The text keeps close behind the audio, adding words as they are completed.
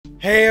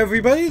Hey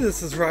everybody,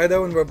 this is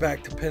Rydo and we're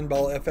back to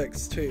Pinball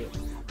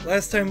FX2.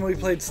 Last time we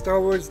played Star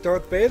Wars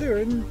Darth Vader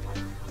and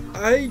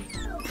I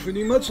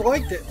pretty much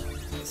liked it.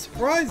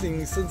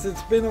 Surprising since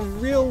it's been a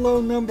real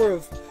low number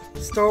of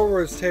Star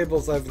Wars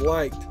tables I've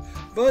liked,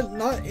 but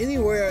not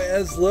anywhere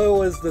as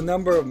low as the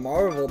number of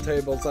Marvel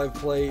tables I've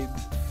played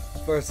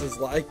versus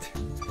liked.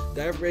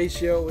 That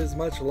ratio is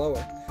much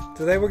lower.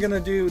 Today we're going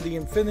to do the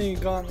Infinity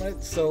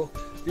Gauntlet, so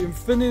the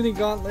Infinity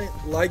Gauntlet,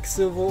 like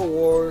Civil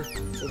War,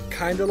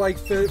 kind of like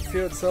Fear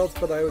itself,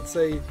 but I would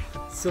say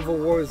Civil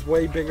War is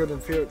way bigger than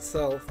Fear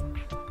itself.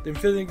 The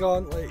Infinity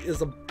Gauntlet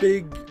is a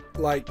big,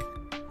 like,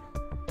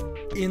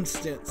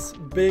 instance,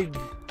 big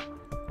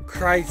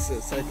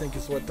crisis, I think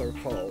is what they're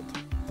called,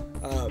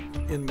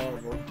 in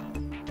Marvel.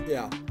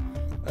 Yeah,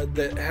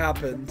 that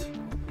happened.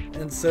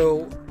 And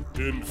so,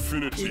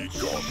 Infinity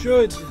Gauntlet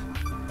should,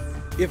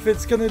 if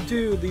it's going to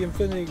do the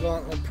Infinity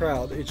Gauntlet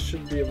proud, it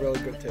should be a really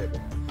good table.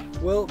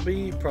 Will it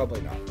be?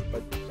 Probably not,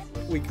 but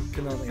we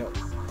can only hope.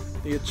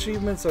 The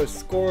achievements are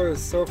score a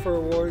Surfer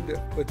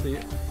Award with the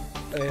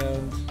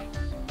and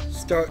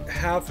start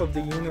half of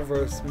the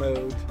universe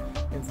mode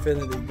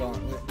Infinity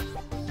Gauntlet.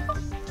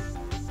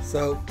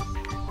 So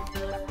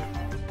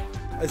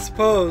I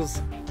suppose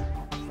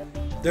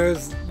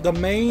there's the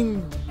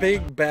main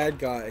big bad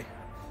guy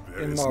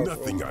in Marvel. There is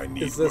nothing I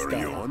need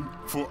worry on,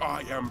 for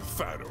I am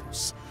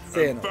Thanos.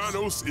 And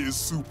Thanos is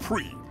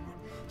supreme.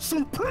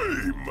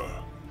 Supreme!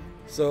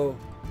 So,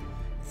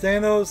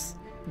 Thanos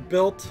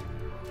built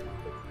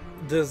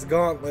this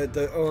gauntlet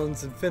that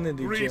owns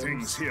infinity gems.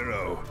 Greetings,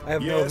 hero. I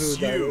have no clue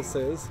who this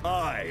is.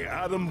 I,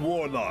 Adam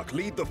Warlock,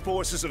 lead the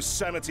forces of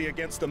sanity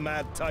against the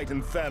mad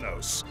titan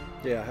Thanos.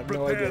 Yeah, I have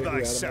no idea who Adam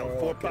Warlock is. Prepare thyself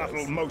for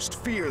battle most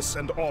fierce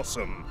and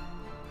awesome.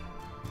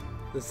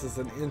 This is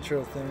an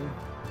intro thing.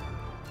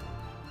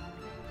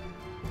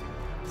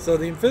 So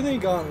the Infinity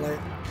Gauntlet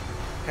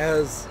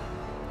has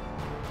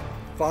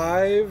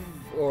 5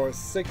 or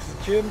 6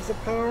 gems of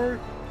power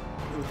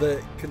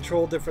that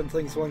control different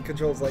things. One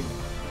controls like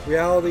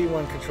reality,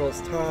 one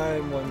controls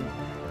time, one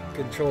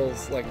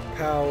controls like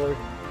power.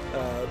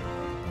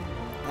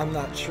 I'm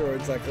not sure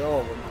exactly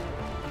all of them,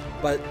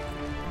 but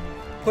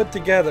put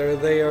together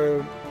they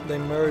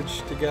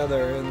merge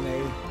together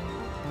and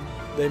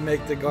they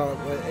make the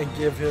gauntlet and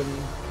give him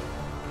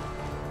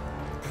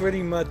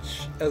pretty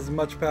much as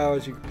much power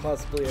as you could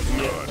possibly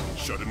ever get. None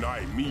shall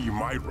deny me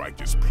my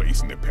righteous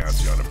place in the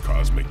pantheon of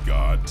cosmic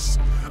gods.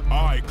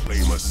 I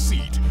claim a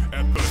seat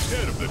at the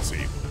head of the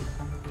table.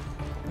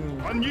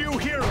 A new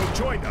hero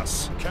joined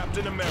us,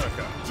 Captain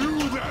America. Do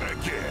that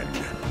again.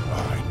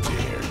 I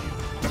dare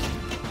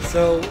you.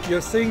 So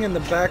you're seeing in the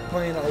back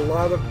plane a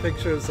lot of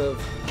pictures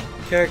of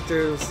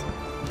characters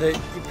that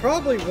you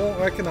probably won't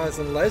recognize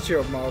unless you're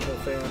a Marvel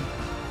fan.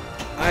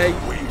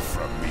 Away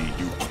from me,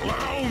 you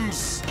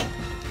clowns!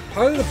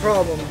 Part of the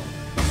problem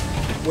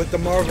with the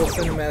Marvel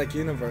Cinematic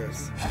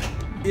Universe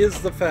is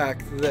the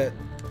fact that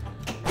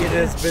it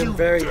has been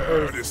very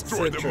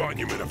Earth-centric,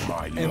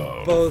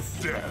 and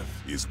both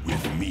death is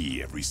with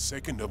me every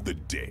second of the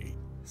day.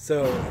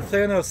 So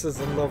Thanos is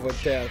in love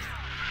with death,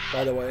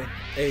 by the way,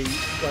 a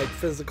like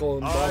physical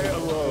and I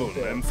alone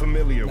am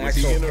familiar with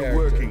the inner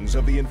workings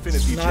of the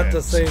Infinity Gems. Not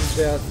the same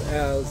death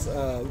as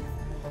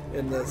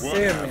in the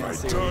Sandman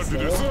series. What have I done to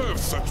deserve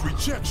such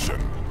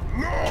rejection?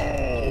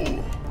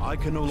 No! I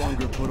can no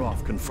longer put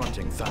off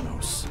confronting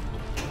Thanos.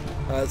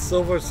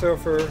 Silver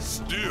Surfer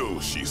still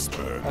she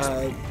spurns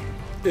me.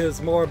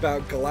 Is more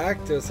about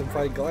Galactus and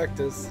fighting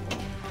Galactus,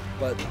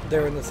 but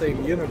they're in the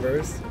same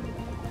universe.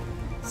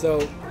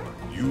 So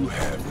you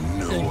have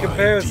no in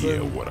comparison,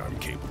 idea what I'm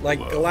capable like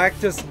of.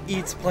 Galactus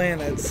eats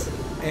planets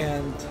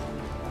and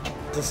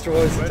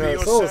destroys entire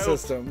solar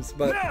systems,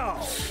 but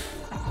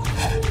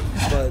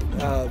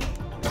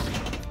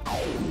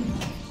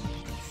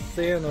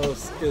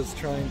Thanos is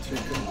trying to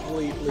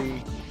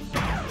completely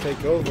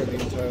take over the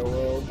entire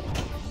world.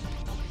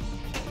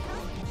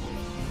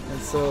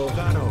 And so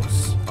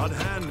Thanos,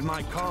 unhand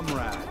my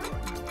comrade.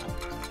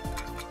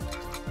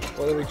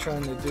 What are we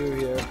trying to do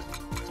here?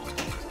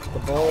 The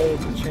ball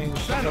to change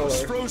color.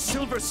 Thanos froze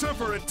Silver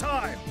Surfer in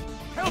time.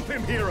 Help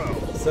him, hero.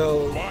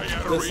 So my this is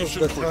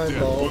adoration the for time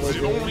death ball. was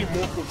the only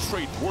mortal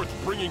trait worth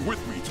bringing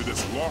with me to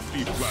this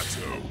lofty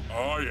plateau.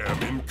 I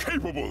am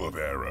incapable of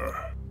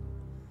error.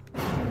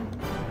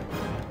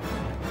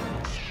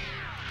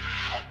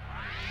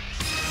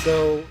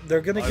 So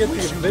they're gonna get the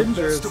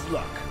Avengers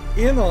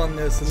in on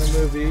this in the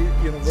movie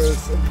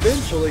universe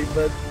eventually,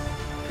 but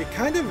it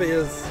kind of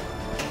is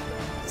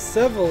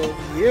several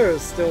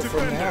years still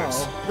from now.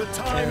 The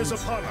time is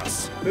upon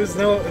us.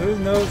 Who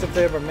knows if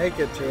they ever make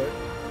it to it?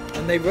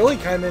 And they really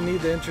kind of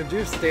need to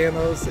introduce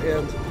Thanos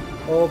and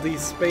all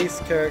these space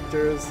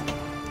characters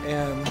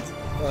and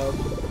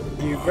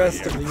the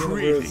rest of the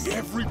universe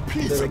every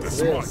piece that of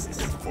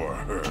exists. For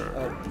her.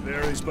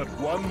 There is but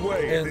one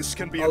way and this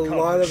can be accomplished. A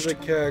lot of the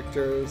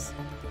characters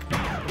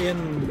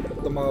in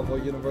the Marvel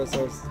universe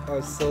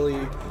are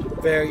silly,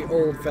 very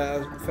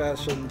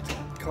old-fashioned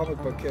comic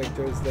book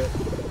characters that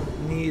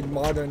need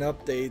modern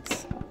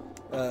updates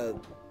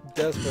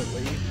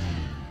desperately.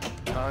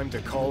 Time to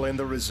call in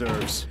the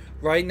reserves.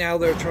 Right now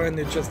they're trying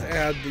to just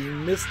add the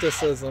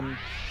mysticism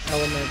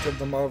element of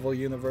the Marvel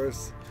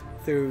Universe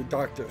through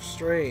Doctor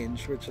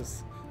Strange, which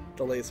is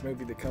the latest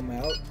movie to come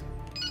out.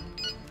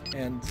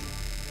 And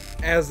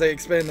as they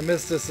expand the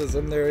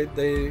mysticism,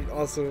 they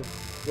also,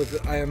 with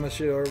I Am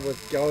Sure,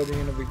 with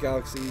Guardians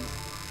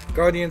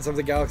of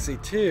the Galaxy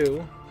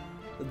 2,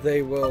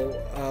 they will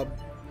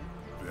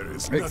There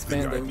is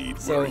expand nothing I it. need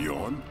So worry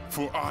on,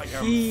 for I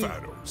am he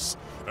Thanos,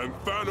 and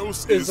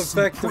Thanos is is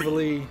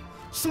effectively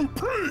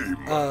supreme.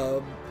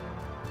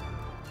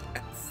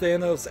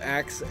 Thanos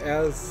acts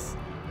as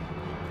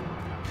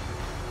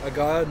a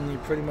god, and he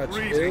pretty much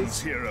Greetings,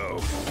 is. hero.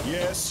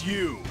 Yes,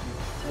 you.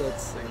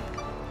 Let's see.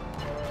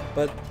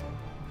 But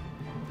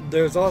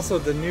there's also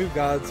the new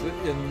gods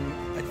in,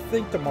 I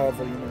think, the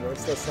Marvel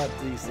Universe. That's not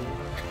DC.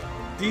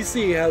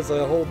 DC has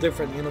a whole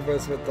different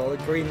universe with all the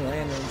Green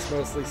Lanterns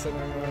mostly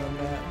centering around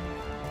that.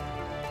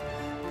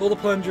 Pull the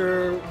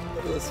plunger,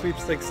 the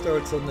sweepstake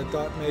starts on the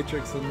dot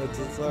matrix, and the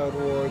desired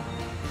award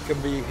can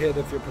be hit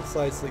if you're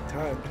precisely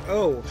timed.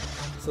 Oh,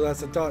 so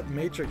that's a dot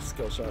matrix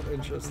skill shot.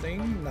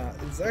 Interesting. Not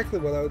exactly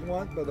what I would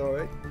want, but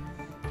alright.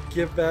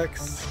 Give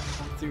backs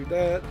through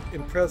that.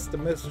 Impress the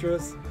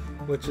mistress,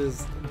 which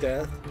is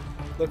death.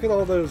 Look at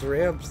all those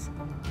ramps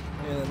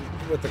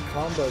and with the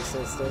combo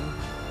system.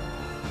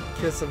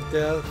 Kiss of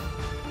Death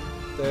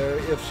there.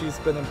 If she's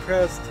been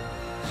impressed,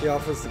 she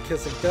offers the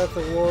Kiss of Death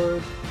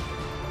award.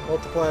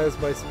 Multipliers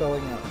by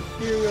spelling out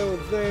hero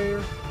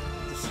there.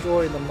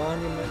 Destroying the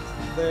monument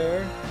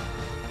there.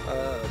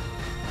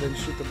 Then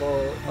shoot the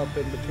ball up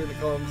in between the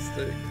columns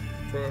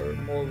for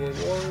more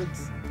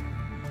rewards.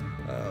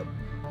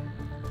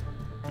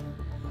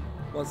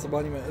 Once the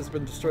monument has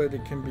been destroyed,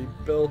 it can be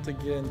built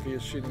again via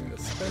shooting the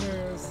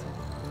spinners.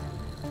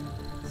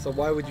 So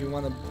why would you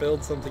want to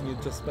build something you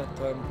just spent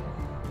time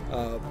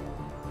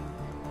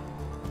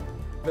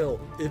built?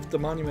 If the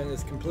monument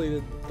is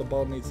completed, the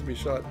ball needs to be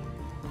shot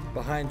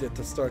behind it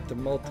to start the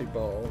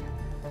multi-ball.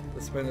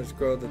 The spinners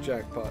grow the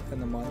jackpot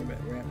and the monument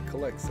ramp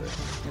collects it.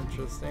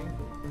 Interesting.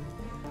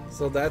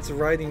 So that's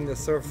riding the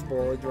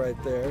surfboard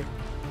right there.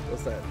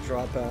 Was that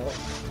dropout?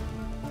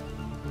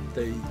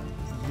 The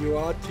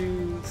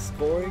Uatu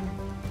scoring?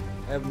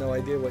 I have no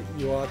idea what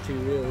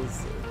Uatu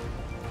is.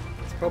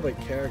 It's probably a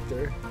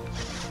character.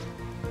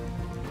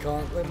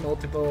 Gauntlet,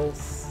 multiple,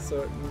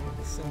 certain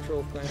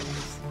central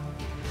things.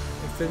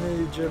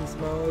 Infinity Gems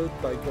mode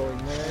by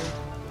going there.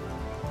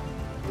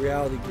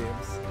 Reality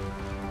games.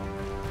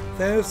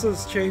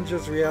 Thanos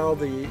changes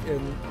reality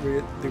in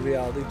the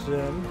reality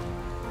gem,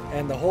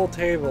 and the whole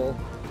table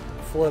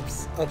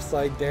flips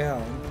upside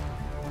down.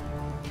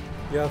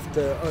 You have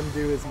to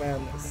undo his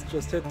madness.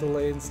 Just hit the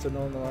lanes to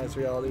normalize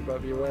reality,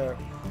 but beware.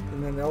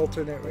 In an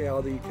alternate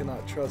reality, you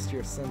cannot trust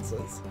your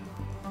senses.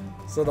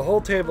 So the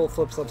whole table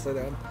flips upside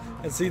down.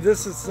 And see,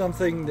 this is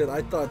something that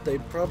I thought they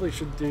probably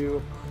should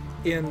do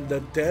in the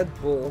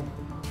Deadpool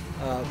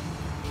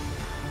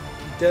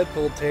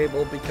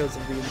table because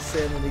of the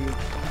insanity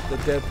that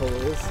Deadpool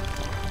is.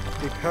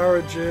 The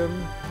Power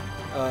Gym,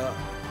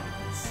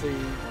 see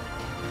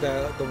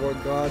the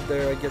word God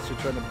there, I guess you're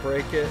trying to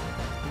break it.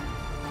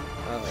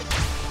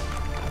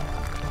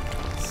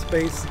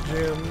 Space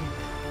Gym,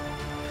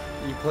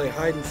 you play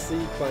hide and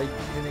seek by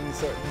hitting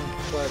certain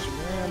flashing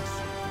ramps.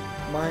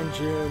 Mind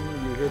Gym,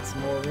 you hit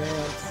some more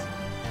ramps.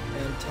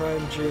 And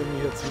Time Gym,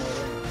 you hit some more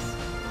ramps.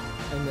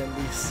 And then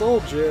the Soul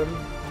Gym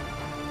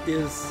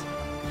is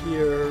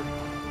here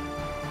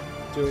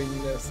doing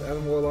this.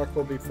 Adam Warlock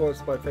will be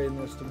forced by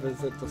Phaedos to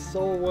visit the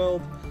Soul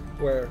World,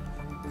 where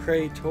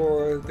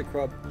Krator, the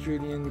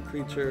Crop-Judian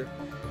creature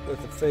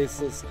with a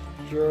faceless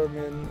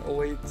German,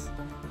 awaits.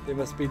 They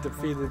must be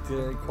defeated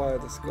to acquire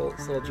the Soul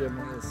Gem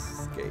and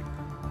escape.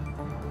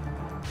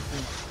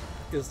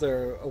 Is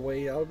there a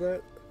way out of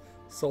that?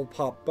 Soul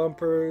Pop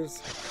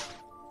bumpers.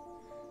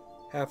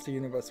 Half the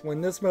universe. When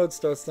this mode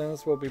starts,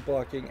 Thanos will be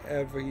blocking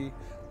every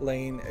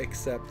lane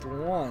except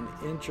one.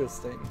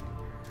 Interesting.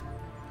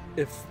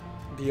 If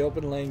the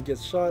open lane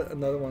gets shot,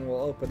 another one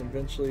will open.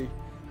 Eventually,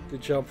 the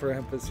jump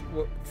ramp is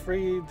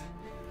freed,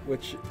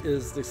 which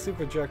is the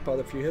super jackpot.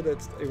 If you hit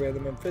it, a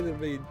random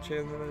infinity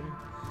gem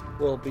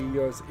will be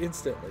yours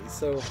instantly.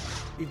 So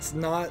it's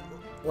not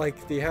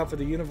like the half of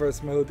the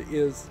universe mode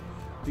is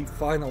the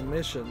final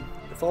mission.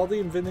 If all the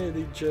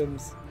infinity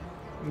gems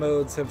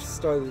modes have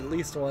started at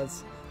least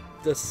once,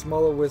 the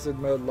smaller wizard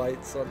mode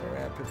lights on the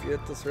ramp. If you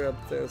hit this ramp,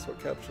 Thanos will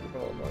capture the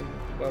ball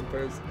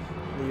bumpers,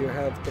 and you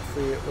have to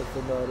free it with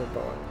another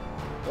ball.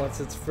 Once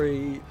it's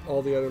free,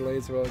 all the other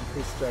lanes will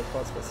increase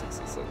jackpots by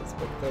 60 seconds,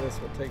 but Thanos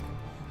will take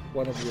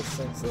one of your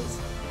senses.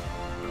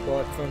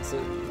 Block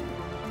fences.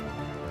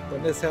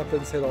 When this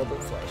happens, hit all the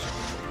flashing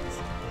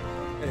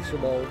things. Extra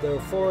ball. There are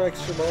 4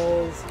 extra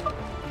balls.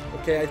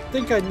 Okay, I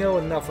think I know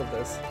enough of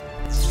this.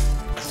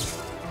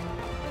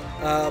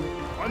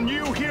 A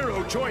new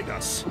hero joined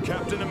us,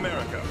 Captain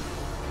America.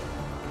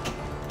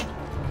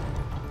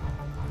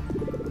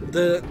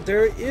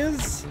 There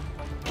is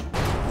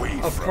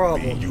a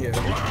problem here.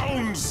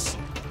 Clowns!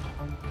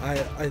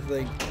 I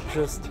think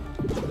just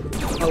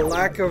a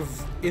lack of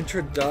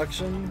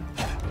introduction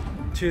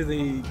to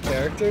the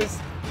characters.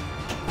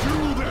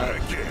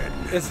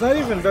 It's not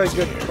even very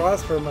good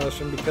cross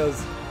promotion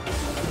because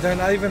they're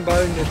not even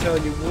bothering to tell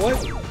you what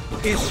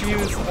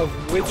issues of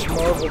which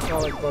Marvel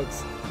comic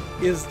books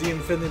is the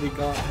Infinity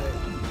Gauntlet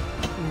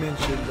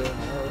mentioned in,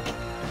 or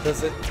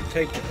does it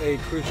take a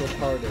crucial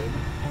part in.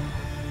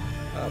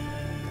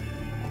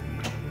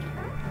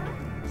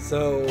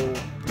 So,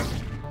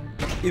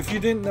 if you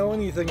didn't know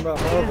anything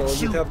about Marvel,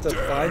 you'd have to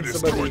find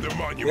somebody,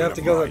 you have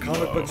to go to a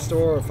comic book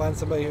store or find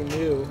somebody who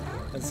knew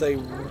and say,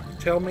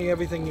 tell me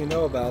everything you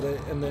know about it,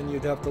 and then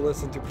you'd have to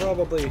listen to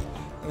probably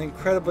an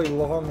incredibly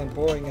long and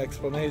boring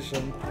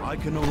explanation. I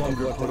can no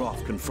longer put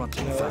off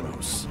confronting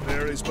Thanos.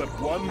 There is but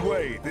one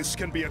way this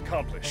can be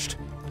accomplished.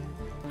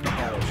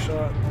 Power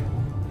shot.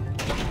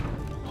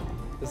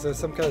 Is there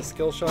some kind of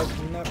skill shot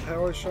in that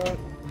power shot?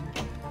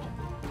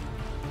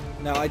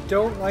 Now I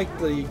don't like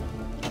the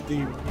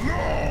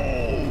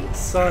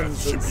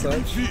suns and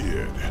such.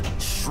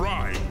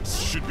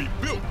 Shrines should be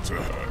built to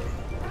her.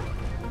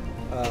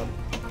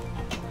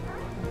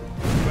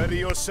 Ready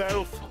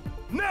yourself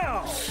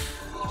now.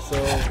 So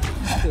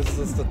is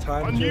this the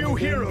time? A new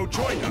hero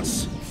join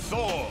us,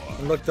 Thor.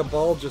 And look, the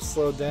ball just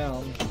slowed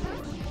down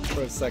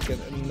for a second,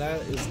 and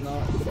that is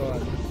not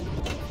fun.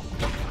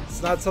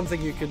 It's not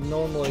something you could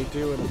normally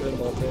do in a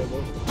pinball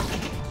table.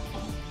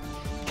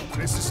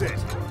 This is it.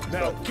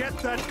 Now get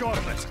that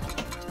gauntlet.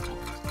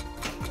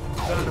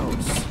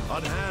 Thanos,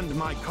 unhand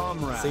my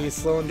comrade. See, he's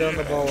slowing down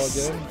the ball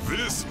again.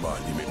 This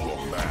monument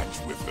will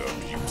match with her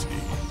beauty.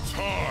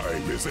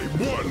 Time is a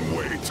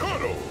one-way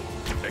tunnel,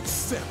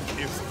 except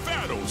if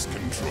Thanos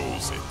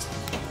controls it.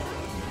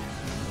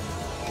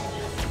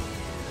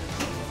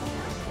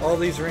 All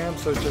these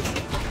ramps are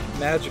just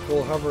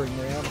magical hovering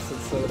ramps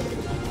instead of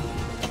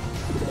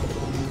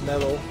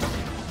metal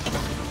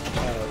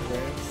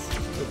ramps,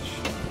 which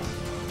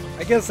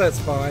I guess that's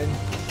fine.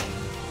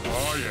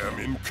 I am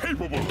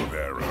incapable of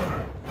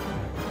error.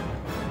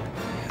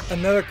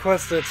 Another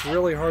quest that's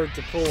really hard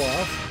to pull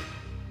off.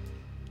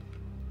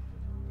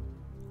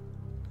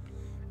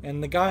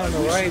 And the guy on the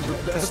right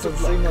doesn't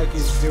seem like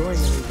he's doing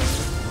anything.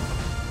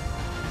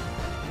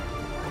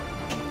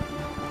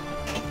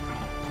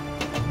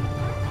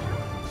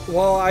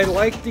 Well, I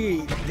like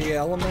the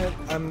element.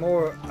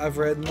 I've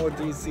read more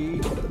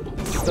DC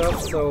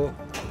stuff, so,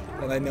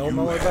 and I know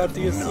more about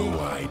DC. No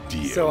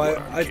idea so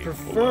what I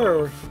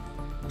prefer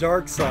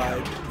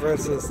Darkseid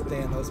versus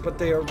Thanos, but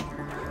they are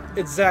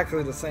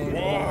exactly the same.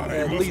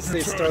 At least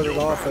they started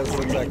off as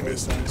exactly the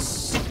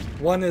same.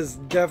 One is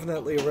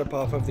definitely a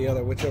ripoff of the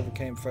other, whichever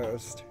came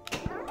first.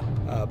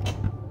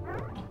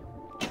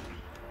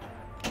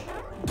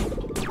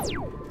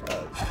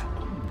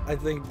 I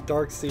think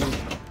Darkseid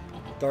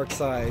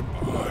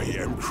I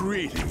am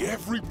creating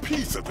every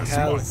piece of this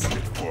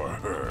monument for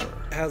her.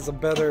 Has a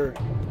better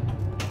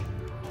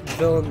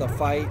villain to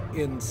fight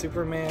in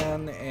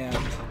Superman, and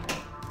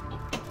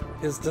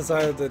his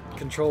desire to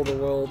control the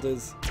world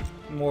is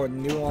more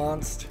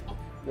nuanced,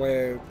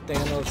 where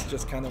Thanos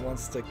just kind of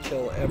wants to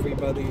kill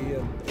everybody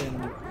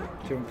and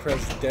to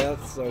impress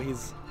death, so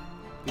he's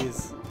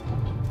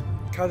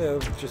kind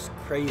of just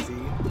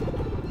crazy.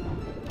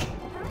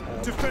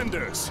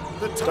 Defenders,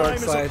 the time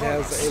is Darkseid upon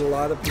us. has a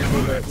lot of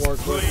people that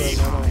work with him.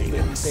 I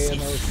don't think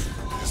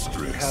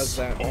Thanos has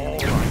that All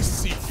many. I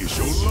seek is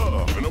your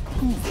love and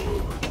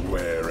approval.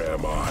 Where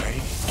am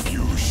I?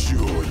 You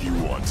sure you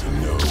want to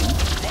know?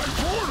 My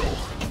portal!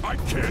 I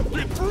can't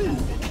get through!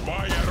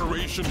 My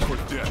adoration for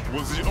death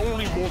was the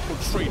only mortal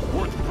trait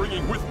worth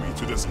bringing with me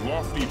to this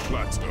lofty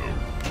plateau.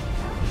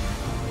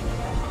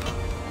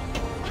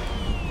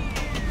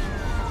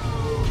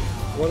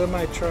 What am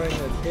I trying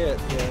to hit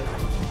here?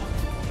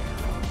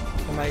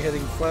 Am I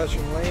hitting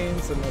flashing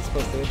lanes? Am I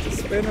supposed to hit the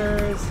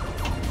spinners?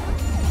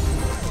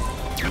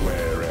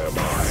 Where am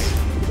I?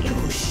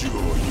 You sure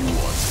you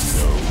want to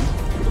know?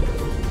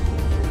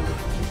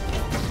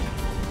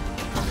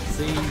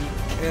 See,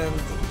 and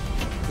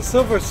the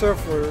Silver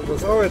Surfer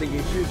was already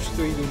a huge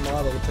 3D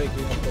model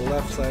taking up the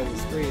left side of the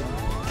screen.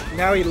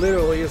 Now he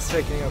literally is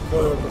taking a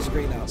quarter of the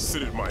screen out.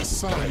 Sit at my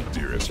side,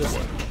 dearest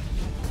one.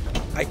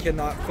 I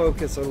cannot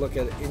focus or look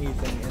at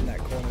anything in that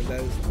corner.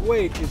 That is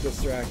way too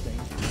distracting.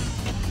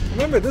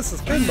 Remember, this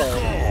is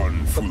pinball.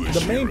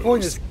 The main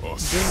point is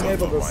being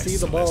able to see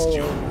the ball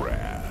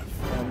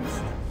and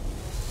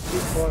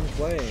keep on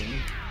playing.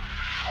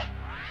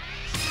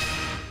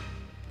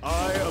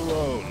 I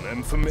alone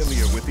am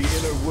familiar with the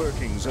inner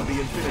workings of the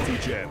Infinity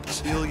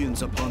Gems.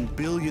 Billions upon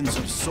billions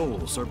of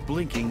souls are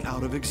blinking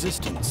out of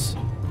existence.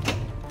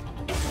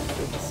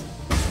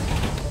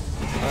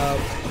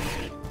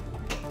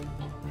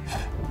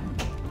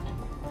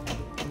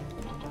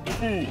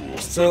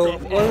 So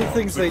one of the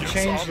things they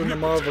changed in the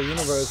Marvel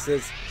Universe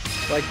is,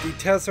 like, the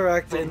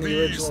Tesseract in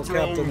the original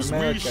Captain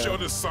America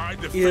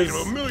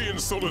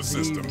is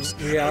the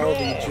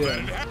reality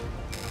gem.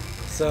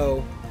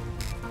 So,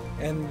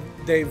 and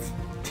they've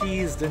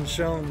teased and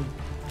shown,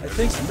 I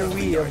think,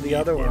 3 of the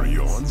other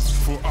ones,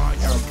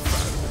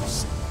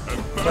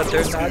 but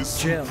they're not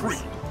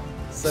gems.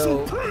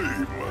 So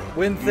Supreme.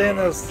 when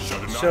Thanos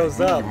shows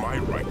up,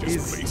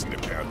 he's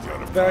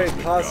very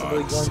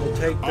possibly going to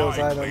take those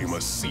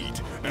items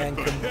and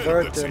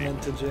convert them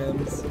into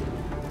gems.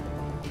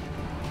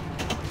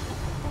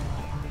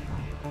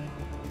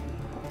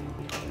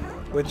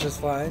 Which is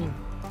fine.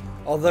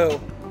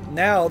 Although,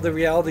 now the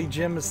reality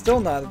gem is still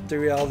not the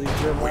reality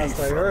gem last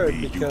I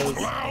heard,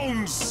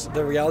 because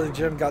the reality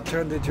gem got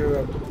turned into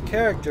a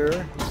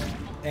character,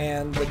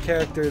 and the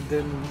character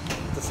then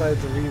decided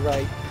to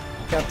rewrite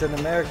Captain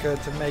America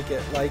to make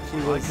it like he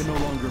was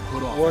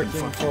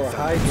working for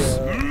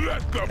Hydra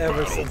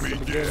ever since the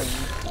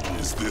beginning.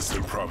 Is this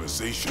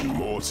improvisation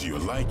more to your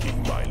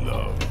liking, my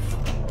love?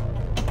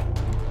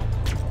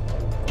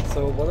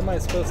 So what am I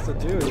supposed to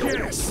do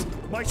here? Yes,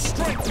 my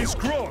strength is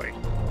growing.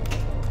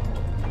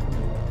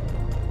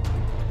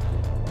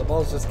 The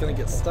ball's just gonna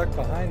get stuck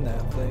behind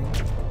that thing.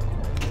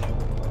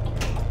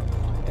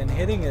 And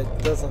hitting it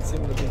doesn't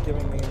seem to be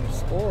giving me any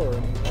score or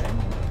anything.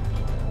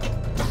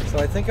 So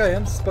I think I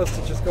am supposed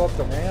to just go up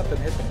the ramp and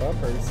hit the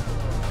bumpers.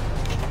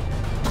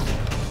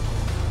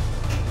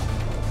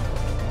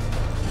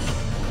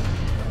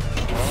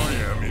 I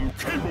am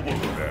incapable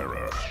of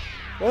error.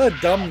 What a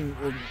dumb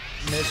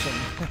mission.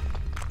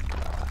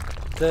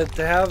 to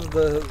have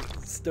the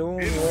stone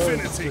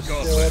walls just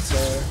show up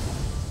there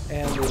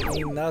and it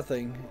mean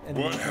nothing and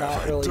What not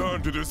have I really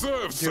done to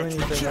deserve do such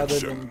anything other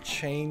rejection? than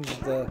change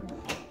the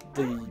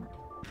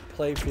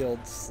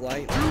playfield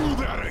slightly. Do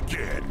that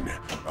again.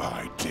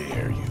 I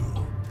dare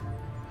you.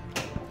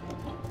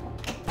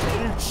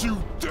 Don't you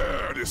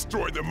dare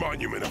destroy the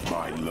monument of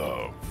my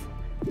love.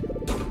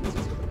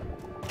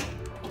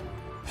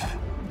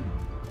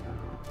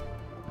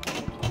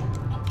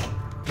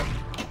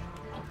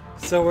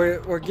 So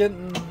we're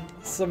getting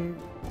some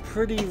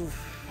pretty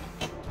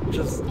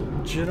just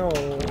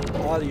general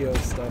audio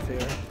stuff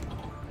here.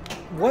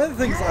 One of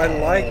the things I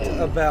liked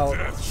about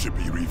Death should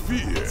be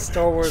revered.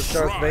 Star Wars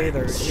Darth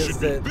Vader Shrines is should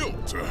be that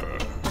built to her.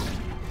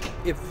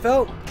 it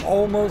felt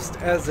almost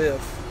as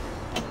if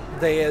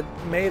they had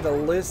made a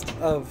list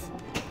of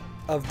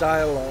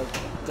dialogue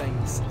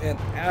things, and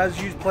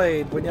as you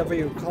played, whenever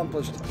you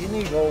accomplished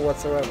any goal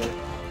whatsoever,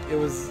 it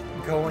was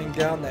going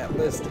down that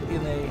list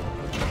in a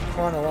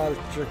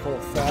chronological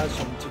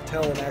fashion to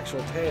tell an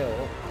actual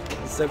tale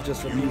instead of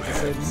just You repeat the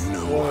same have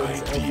no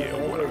words over idea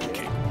and what over I'm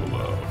again. capable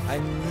of. I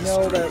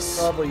know that Mistress,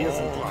 probably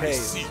isn't all the I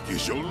case, seek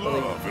is your but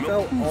love it and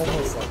felt approval.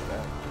 almost like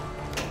that.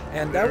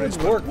 And that There would is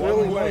but work one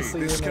really way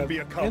nicely this in can be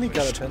any kind of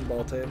accomplished.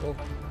 pinball table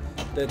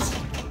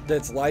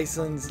that's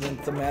licensed and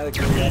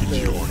thematically up Meet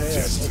there your a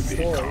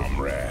destiny, story.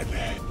 comrade.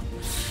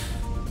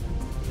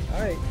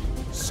 Alright.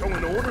 So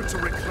in order to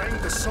reclaim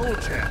the Soul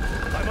Gem,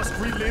 I must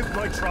relive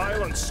my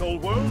trial on Soul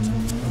World?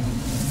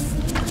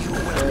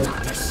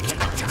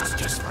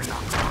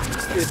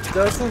 It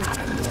doesn't.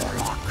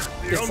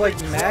 The It's only like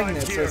crime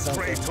magnets here, or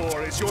something.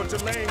 Praetor, is you're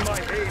delaying my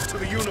aid to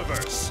the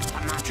universe.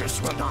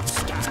 Mattress will not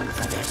stand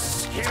for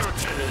this.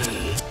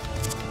 Guilty.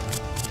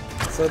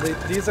 So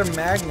these are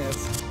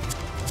magnets,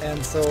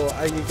 and so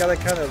you gotta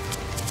kind of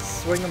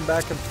swing them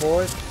back and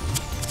forth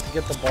to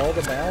get the ball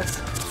to bounce.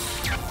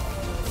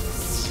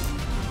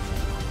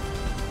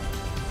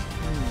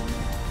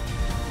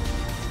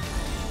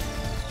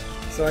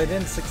 So I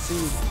didn't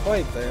succeed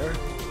quite there.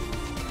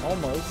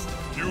 Almost.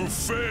 You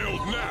failed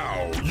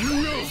now.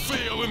 You will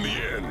fail in the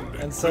end.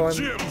 And so I'm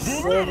the gem will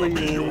slowly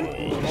never be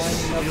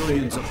yours.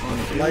 Billions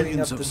upon lighting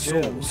up billions the of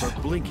souls gems.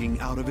 are blinking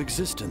out of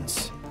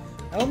existence.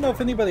 I don't know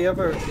if anybody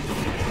ever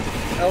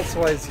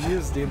elsewise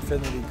used the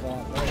Infinity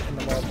Gauntlet in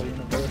the Marvel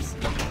Universe.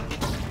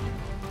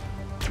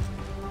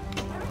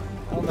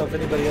 I don't know if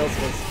anybody else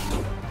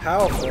was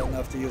powerful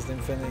enough to use the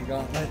Infinity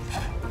Gauntlet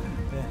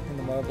in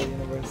the Marvel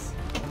Universe.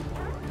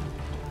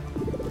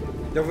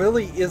 There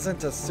really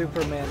isn't a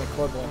Superman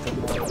equivalent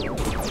in Marvel.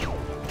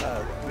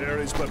 There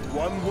is but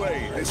one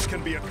way this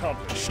can be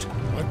accomplished.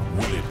 What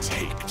will it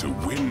take to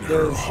win her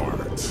There's,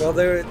 heart? well,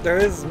 there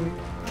is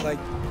like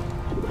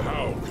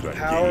How could I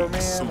Power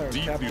gaze so Man or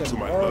deeply Captain into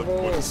my Marvel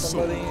loved or one's soul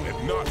somebody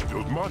and not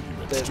build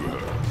monuments that to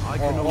her? I are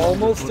can no longer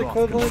almost put off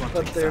equivalent,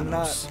 but confronting they're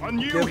Thanos. A not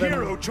new given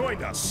hero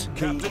joined us,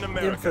 Captain the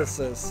America.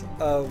 emphasis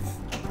of,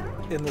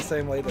 in the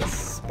same way that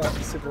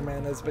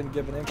Superman has been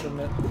given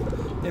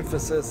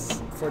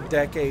emphasis for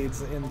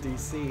decades in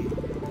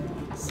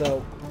DC.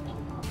 So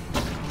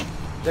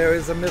there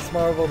is a Miss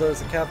Marvel,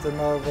 there's a Captain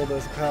Marvel,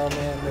 there's a Power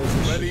Man, there's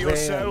a Ready Shazam,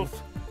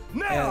 yourself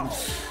now.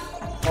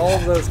 and all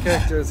of those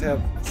characters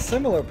have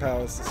similar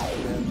powers to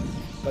Superman,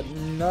 but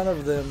none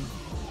of them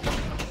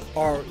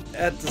are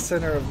at the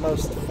center of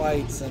most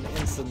fights and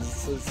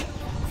instances.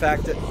 In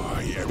fact,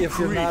 if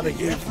you're not a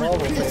huge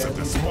Marvel fan,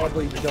 you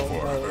probably don't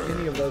know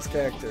any of those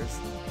characters,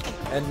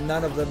 and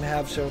none of them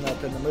have shown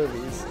up in the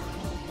movies.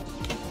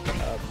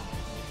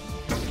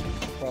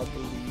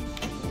 Probably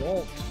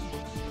won't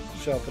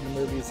show up in the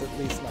movies, at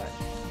least not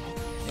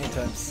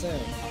anytime soon.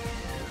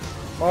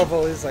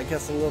 Marvel is, I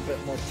guess, a little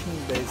bit more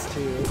team-based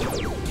too.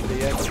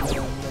 The X-Men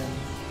and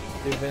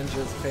the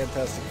Avengers,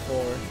 Fantastic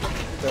Four.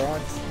 There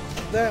aren't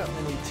that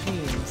many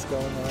teams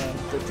going around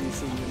the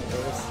DC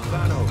universe.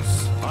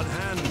 Thanos,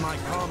 unhand my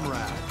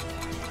comrade.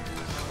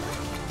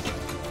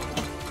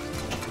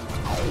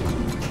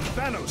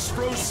 Thanos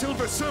froze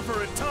Silver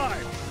Surfer in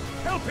time.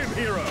 Help him,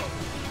 hero.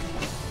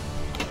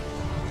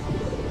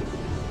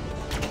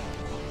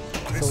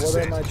 So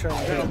what am I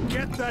trying to Now do?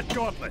 get that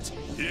gauntlet.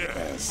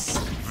 Yes,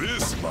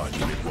 this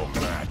monument will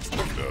match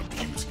the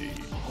beauty.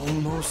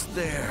 Almost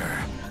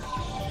there.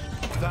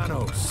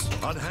 Thanos,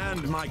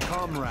 unhand my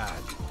comrade.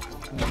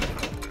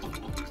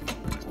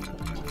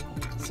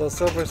 So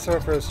Silver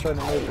Surfer is trying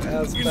to move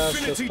as fast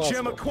as Infinity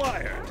Gem possible.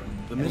 acquired.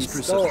 The And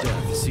Mistress stole of it.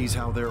 Death sees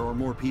how there are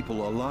more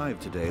people alive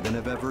today than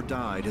have ever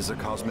died as a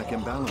cosmic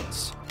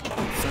imbalance.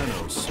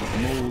 Thanos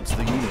molds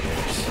the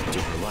universe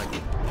to her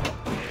liking.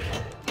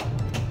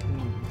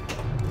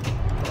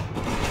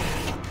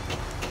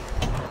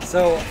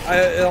 So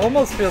it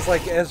almost feels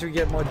like as we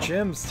get more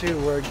gems too,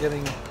 we're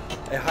getting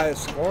a higher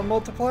score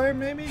multiplier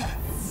maybe?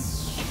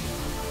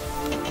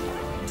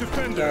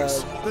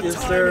 Defenders, the Is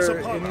time there is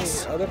upon any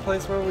us. other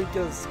place where we get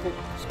a score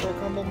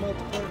combo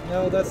multiplier?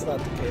 No, that's not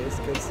the case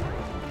because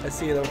I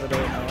see it over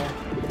there now.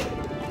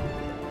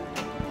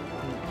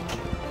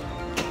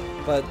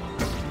 But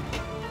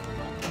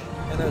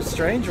in a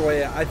strange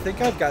way, I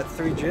think I've got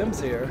 3 gems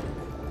here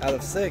out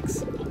of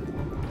 6.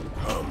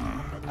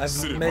 I've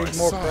Sit at made my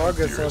more side,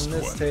 progress dearest on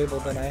this one. table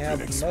than I have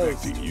Been in most.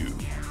 expecting you.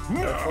 So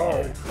Now,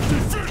 far.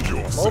 defend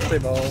yourself.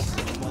 Multi-ball.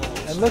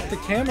 And look, the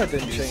camera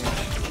didn't change.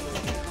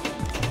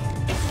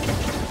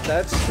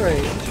 That's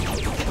strange.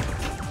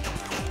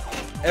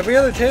 Every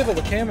other table,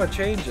 the camera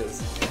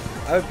changes.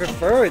 I would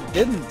prefer it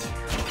didn't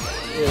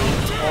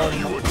on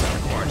You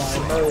attack my my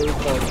side. mode,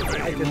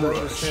 but I They can rush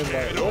understand why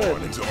head it on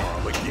would. into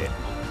Armageddon.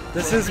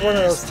 This is one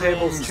of those These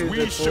tables thrones too we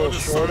that's a shall little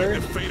decide shorter.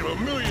 the fate of a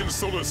million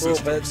solar A little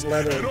systems bit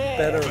and all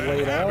better that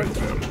laid out.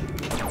 inhabit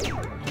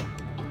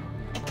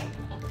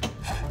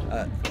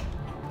them.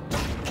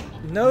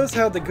 Notice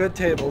how the good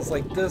tables,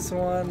 like this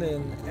one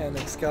and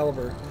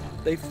Excalibur,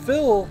 they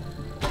fill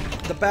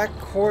the back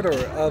quarter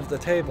of the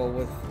table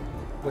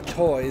with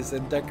toys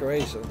and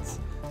decorations.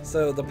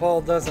 So the ball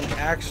doesn't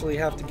actually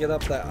have to get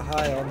up that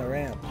high on the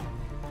ramp.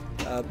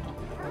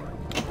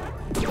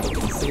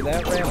 See,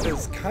 that ramp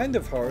is kind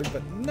of hard,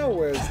 but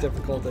nowhere as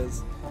difficult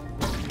as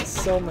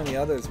so many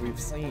others we've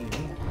seen.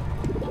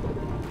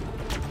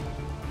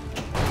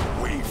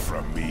 Away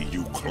from me,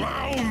 you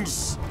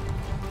clowns!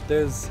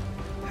 There's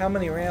how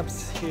many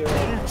ramps here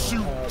Don't you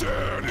on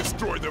dare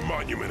destroy the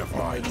monument of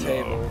my the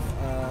table?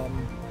 love.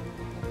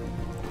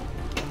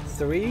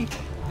 3,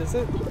 is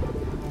it?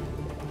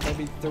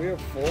 Maybe 3 or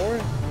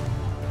 4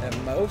 at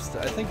most.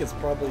 I think it's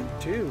probably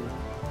 2.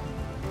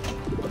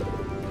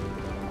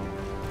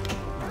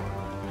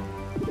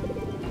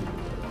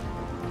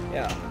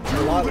 Yeah,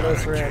 a lot that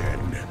less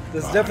again, ramp.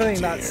 There's my definitely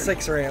not dear.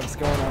 6 ramps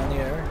going on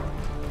here.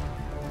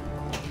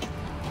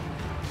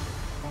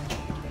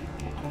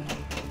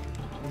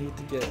 Need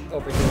to get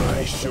over here. I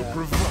like shall that.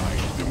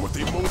 provide them with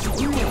a most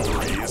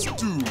glorious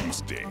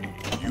doomsday.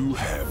 You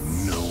have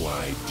no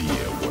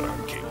idea what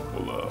I'm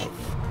capable of.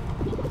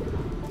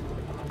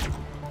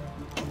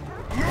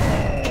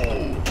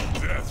 No!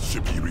 Death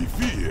should be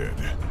revered.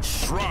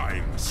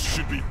 Shrines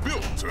should be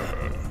built to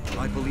her.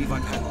 I believe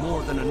I've had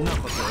more than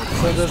enough of her.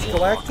 So does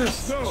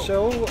Galactus No,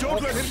 show don't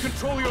up? let him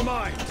control your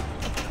mind.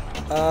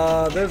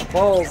 There's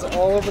balls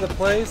all over the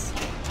place,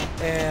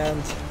 and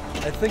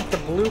I think the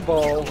blue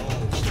ball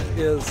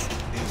is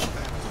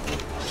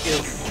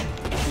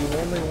the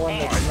only one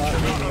that's not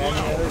being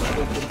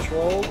magnetically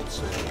controlled.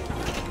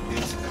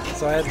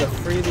 So I had to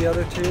free the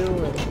other 2,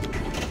 and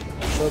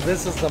so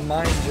this is the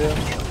mind gem.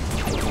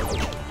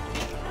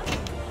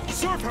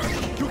 Surfer,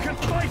 you can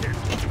fight it.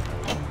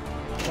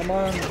 Come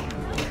on,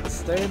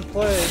 stay in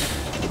play.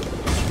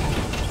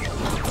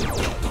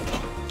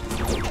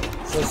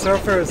 So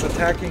Surfer is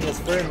attacking his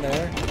friend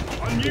there.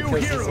 A new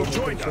Because hero he's in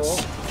joined control.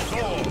 us.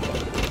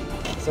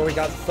 Thor. So we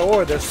got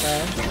Thor this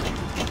time.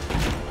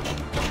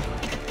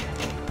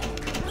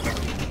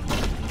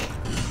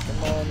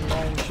 Come on,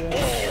 Mind Gem.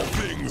 All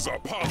things are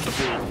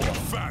possible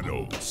for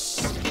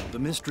Thanos. The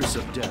Mistress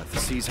of Death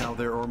sees how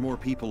there are more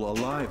people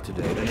alive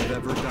today than have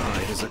ever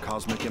died as a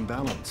cosmic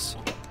imbalance.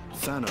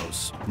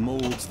 Thanos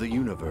molds the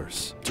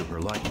universe to her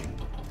liking.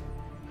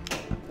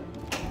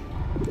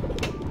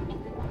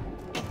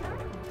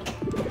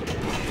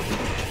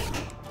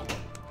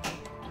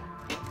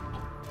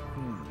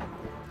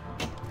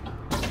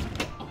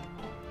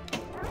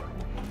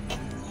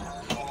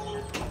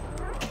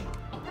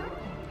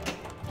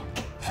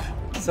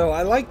 So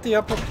I like the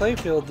upper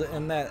playfield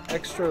and that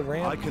extra I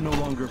ramp can no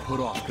longer put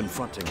off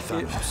confronting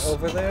Thanos.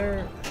 over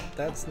there.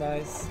 That's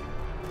nice.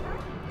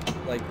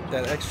 Like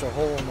that extra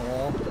hole in the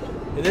wall.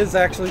 It is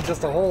actually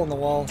just a hole in the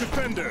wall.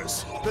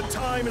 Defenders, the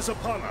time is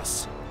upon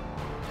us.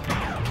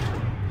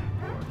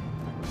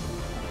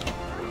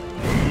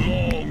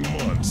 Long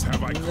months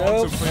have I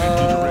Nope, contemplated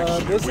the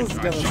direction this in is which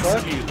I gonna shall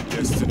suck. steer the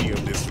destiny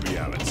of this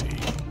reality.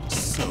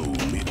 So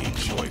many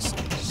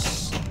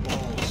choices.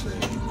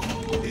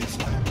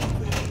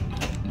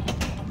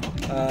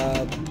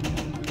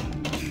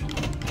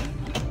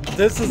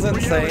 This is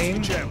insane. Reality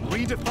gem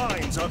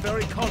redefines our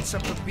very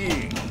concept of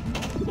being.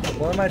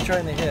 What am I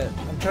trying to hit?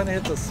 I'm trying to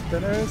hit the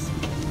spinners,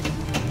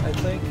 I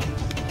think.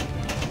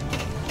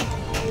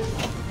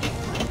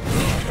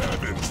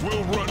 Heavens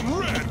will run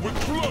red with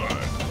blood.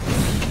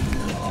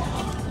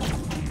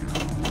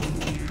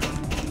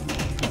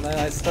 And then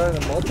I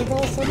started a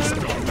multi-ball somehow?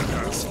 Gauntlet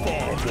has far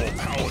more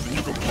power than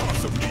you can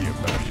possibly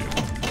imagine.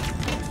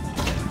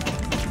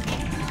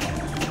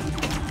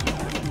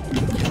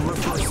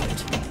 Reverse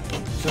it.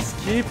 Just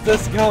keep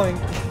this going.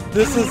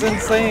 This is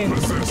insane.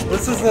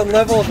 This is the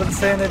level of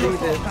insanity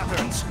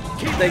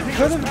that they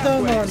could have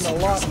done on a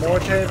lot more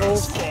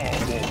tables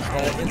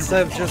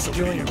instead of just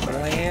doing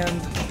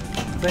bland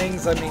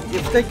things. I mean,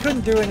 if they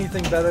couldn't do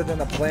anything better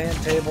than a bland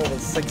table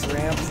with 6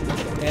 ramps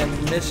and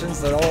missions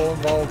that all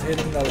involved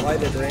hitting the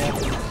lighted ramp,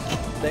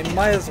 they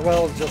might as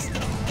well have just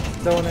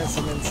thrown in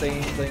some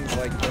insane things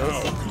like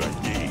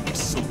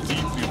this.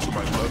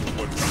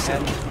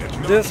 And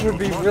this would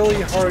be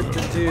really hard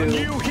to do in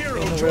the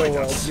real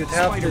world. You'd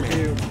have to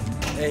do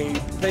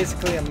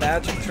basically a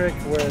magic trick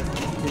where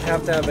you'd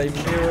have to have a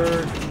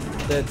mirror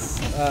that's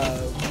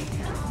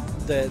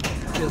that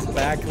is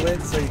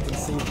backlit so you can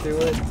see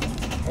through it,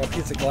 or a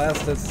piece of glass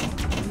that's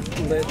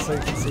lit so you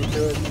can see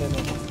through it, and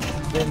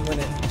then when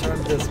it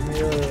turned this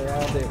mirror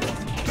around, it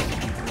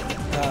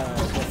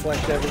would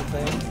reflect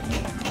everything,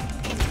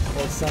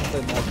 or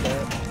something like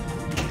that.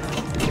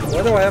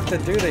 What do I have to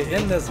do to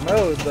end this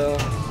mode, though?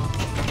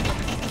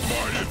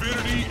 My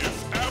divinity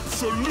is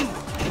absolute.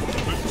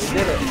 The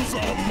did it. gems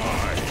are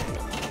mine.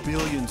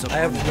 Billions I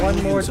have upon one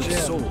more billions of gem.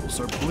 souls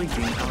are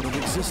blinking out of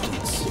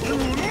existence. You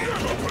will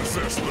never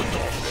possess the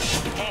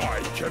gauntlet.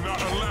 I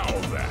cannot allow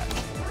that.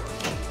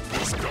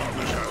 This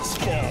gauntlet has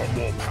far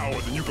more power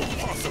than you can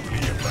possibly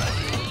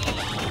imagine.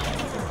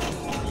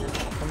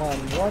 Come on,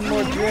 one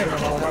more gem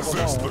and I'll have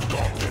Possess them the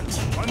all. gauntlet.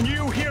 A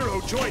new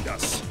hero joined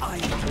us.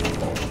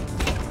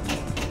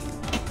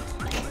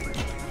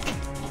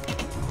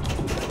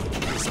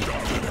 This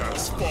gauntlet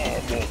has far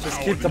more Just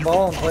power keep the than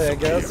ball you in can play, I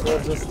possibly guess. We'll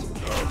imagine. just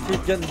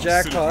keep getting Sit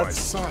at my jackpots.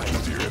 side,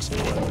 dearest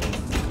one.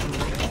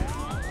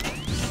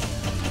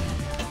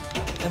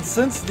 And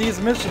since these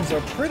missions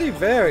are pretty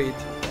varied,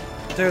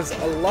 there's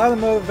a lot of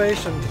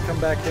motivation to come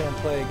back here and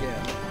play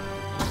again.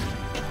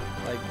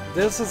 Like,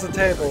 this is a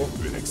table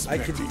I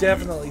could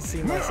definitely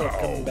see myself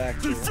coming back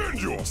to. Defend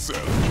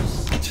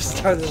yourselves. Just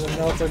started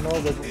another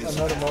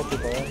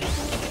multi-ball.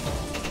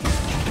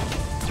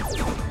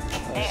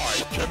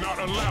 I cannot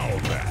allow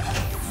that.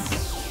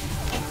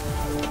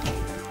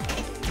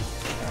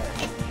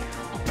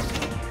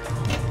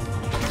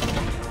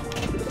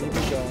 Keep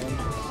it going.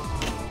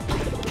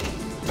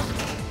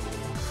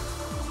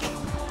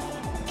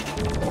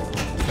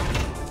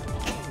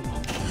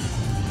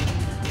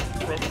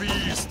 From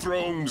these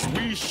thrones,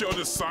 we shall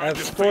decide have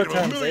the score fate of a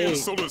times million 8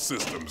 solar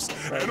systems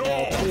right and now,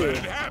 all too. that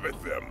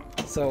inhabit them.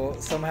 So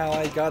somehow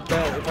I got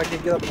that. If I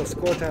could get up to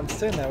score times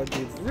 10, that would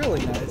be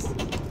really nice.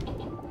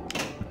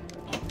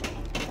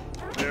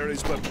 There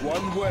is but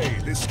one way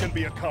this can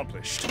be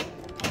accomplished.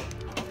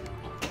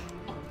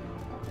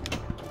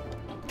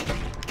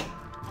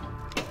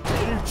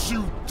 Don't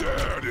you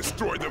dare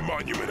destroy the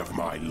monument of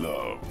my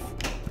love.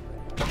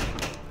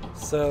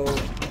 So,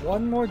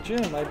 one more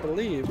gem, I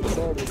believe, is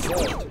all that's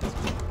left.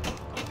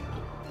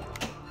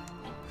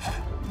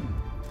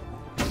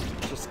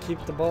 Just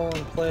keep the ball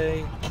in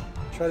play.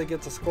 Try to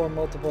get the score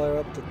multiplier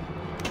up to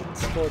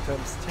score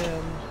times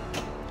 10.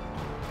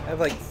 I have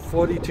like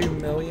 42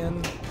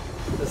 million.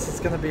 This is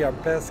going to be our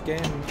best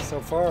game so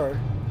far.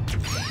 Do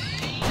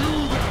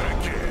that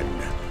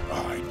again.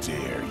 I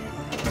dare you.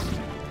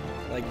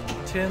 Like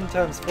 10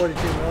 times 42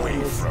 million Away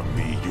is, from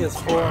me, you is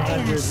 400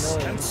 clowns.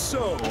 million. And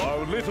so,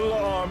 our little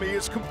army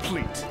is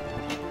complete.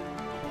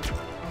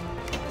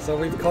 So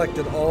we've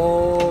collected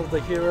all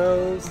the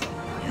heroes.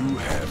 You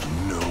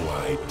have no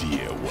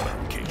idea what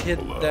I'm capable Hit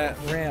of. that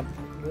ramp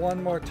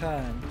one more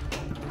time.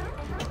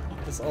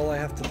 That's all I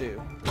have to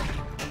do.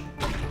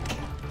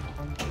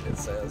 It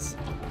says.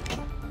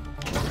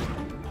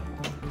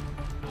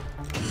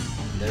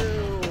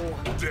 No.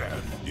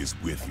 Death is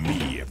with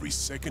me every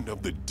second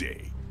of the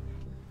day.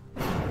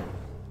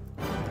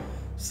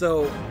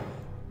 So,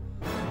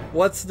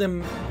 what's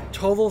the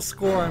total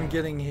score I'm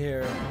getting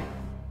here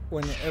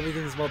when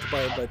everything's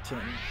multiplied by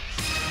 10?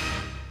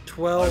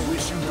 12 I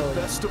wish you the million.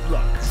 best of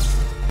luck.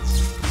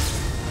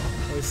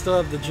 We still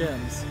have the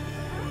gems.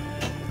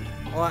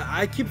 Oh,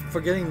 I keep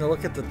forgetting to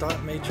look at the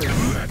dot matrix.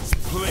 Let's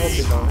play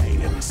multi-ball. hide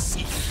and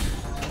seek.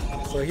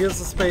 So here's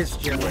the space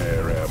gem.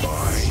 Where am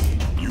I?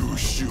 You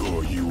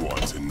sure you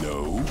want to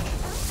know?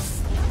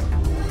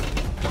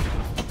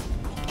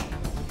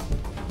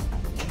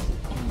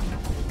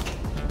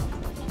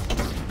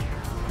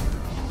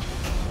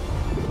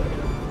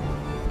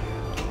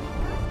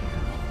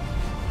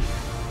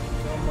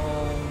 Come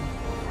on.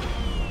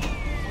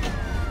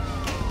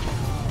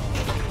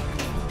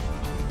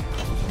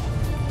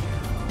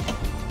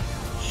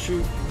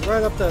 Shoot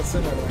right up that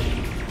center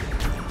lane.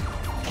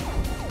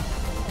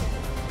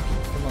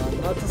 Come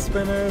on, not the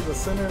spinner, the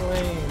center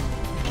lane.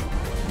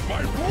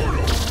 My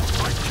portal!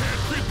 I can't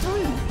fit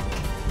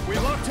through. We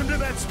locked him to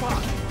that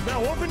spot.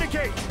 Now open the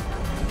gate.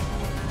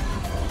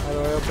 How do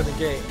I open the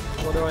gate?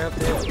 What do I have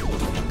to hit?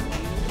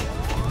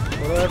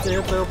 What do I have to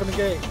hit to open the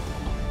gate?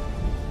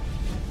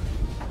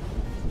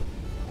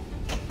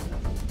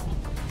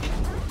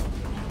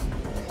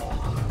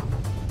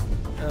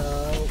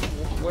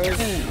 Where's...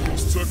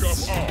 Fools took up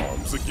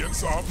arms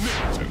against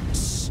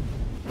omnipotence.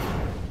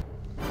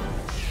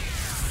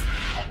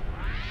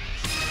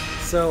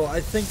 So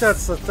I think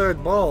that's the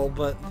third ball,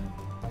 but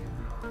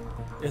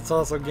it's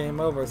also game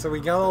over. So we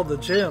got all the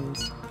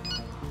gems,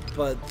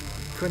 but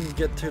couldn't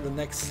get to the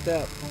next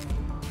step.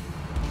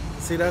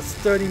 See, that's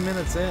 30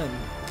 minutes in.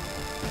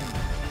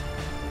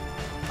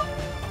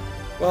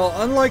 Well,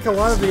 unlike a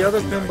lot of the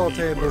other pinball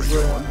tables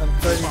where I'm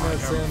 30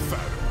 minutes in.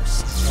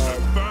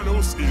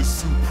 Thanos is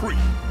supreme.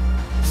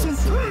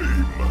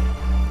 Supreme!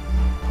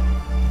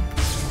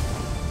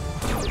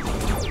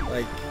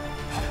 Like,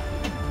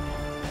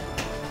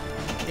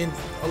 in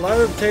a lot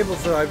of the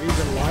tables that I've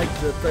even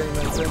liked at 30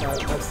 minutes in,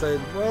 I've said,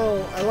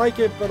 well, I like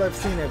it, but I've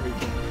seen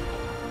everything.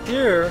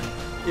 Here,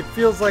 it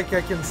feels like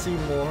I can see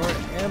more,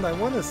 and I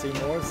want to see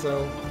more,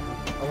 so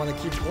I want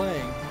to keep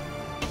playing.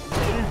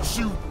 Don't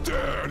you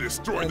dare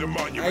destroy the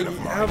monument of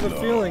my have a love.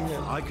 feeling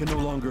that I can no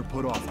longer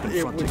put off it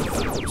confronting would,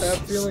 Thanos. that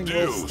feeling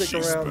will Still,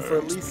 stick she around for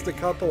at spares least me. a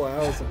couple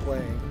hours of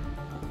playing.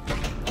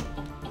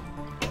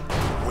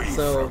 Away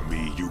So, from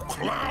me, you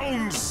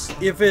clowns!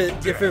 If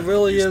it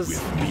really is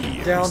with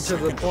me down every to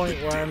the second point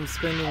of where the I'm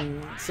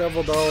spending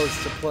several dollars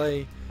to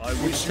play I each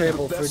wish you the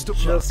table for best of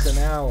just luck.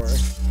 an hour,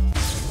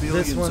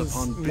 Billions this one's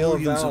upon more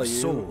billions value, of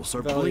souls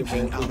are valuable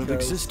blinking out of because,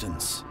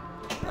 existence.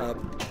 I'll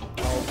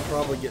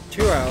probably get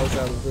 2 hours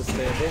out of this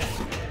table.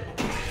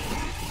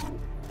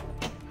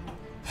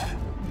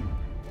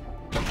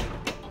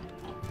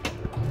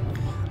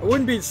 I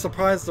wouldn't be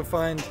surprised to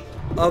find,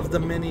 of the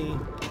many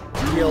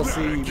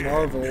DLC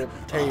Marvel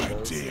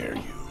tables, dare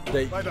you.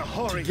 that By the to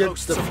hoary get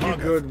hosts the of few Hogg,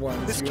 good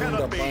ones, this you end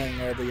cannot up be.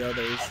 buying all the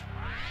others.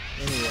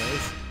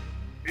 Anyways,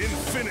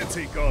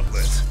 Infinity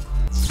Gauntlet.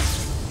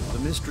 The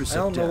mistress I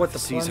don't of know death what the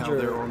sees how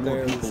there are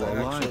more plunger people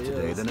alive actually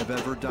today is. than have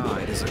ever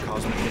died as a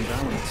cosmic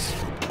imbalance.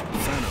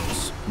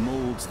 Thanos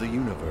molds the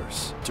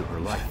universe to her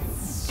liking.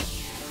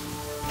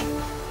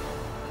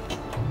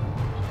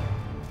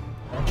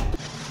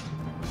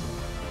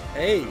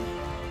 hey,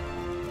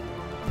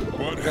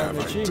 What Got have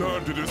an I achievement.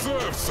 done to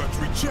deserve such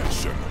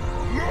rejection?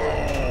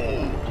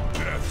 No!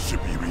 Death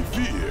should be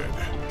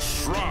revered.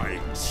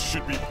 Shrines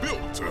should be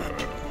built to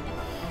her.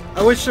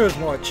 I wish there was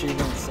more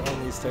achievements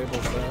on these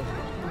tables though.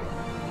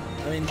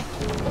 I mean,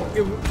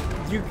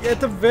 you at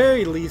the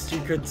very least you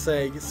could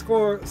say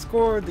score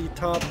the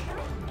top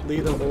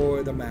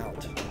leaderboard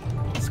amount.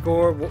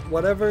 Score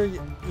whatever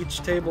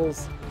each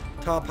table's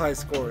top high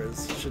score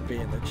is should be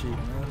an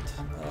achievement.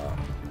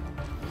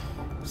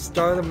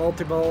 Start a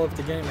multi-ball if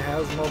the game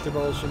has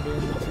multi-ball should be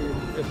in the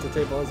achievement if the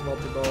table has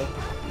multi-ball.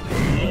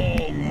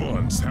 Long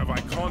months have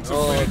I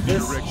contemplated the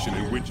direction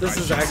in which this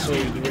I is should actually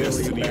steer the really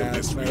destiny of bad,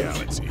 this man.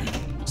 reality.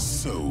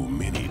 So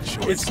many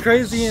choices. It's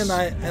crazy, and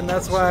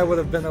that's why I would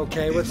have been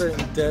okay with it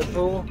in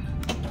Deadpool,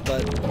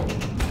 but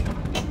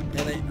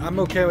I'm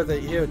okay with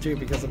it here too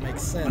because it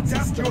makes sense.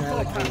 It's Adapt your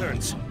thought thematically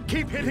patterns.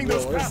 Keep hitting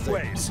those realistic,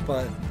 pathways.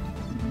 but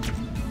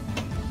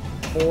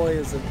boy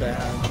is it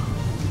bad.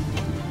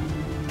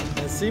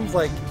 It seems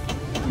like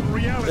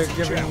Reality they're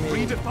giving Gem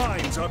me,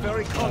 redefines our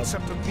very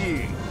concept of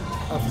being.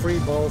 a free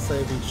ball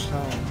save each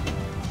time,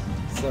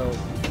 so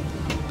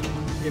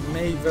it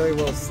may very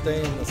well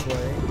stay in this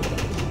way.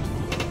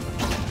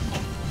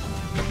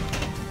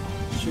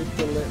 Shoot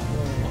the lit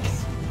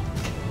flames.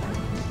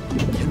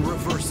 Can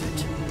reverse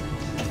it.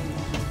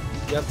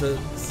 You have to,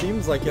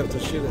 seems like you have to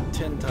shoot it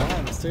 10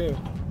 times too.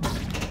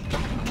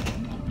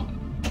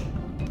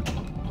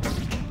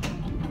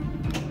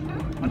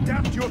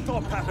 Adapt your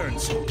thought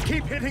patterns.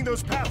 Keep hitting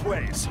those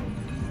pathways.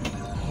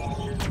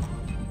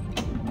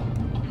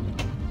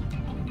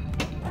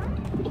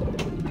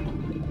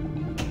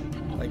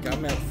 Like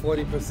I'm at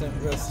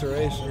 40%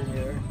 restoration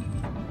here.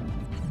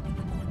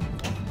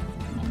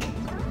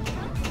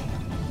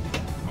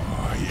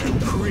 I am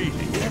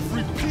creating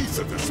every piece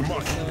of this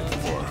monument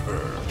for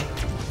her.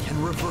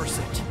 Can reverse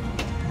it.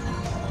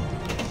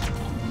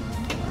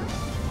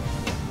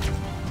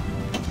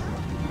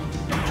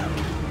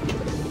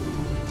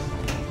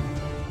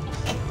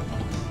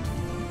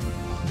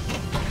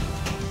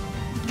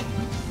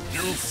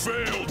 You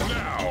failed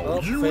now.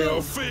 Well, You failed.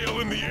 will fail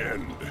in the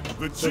end.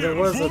 The So there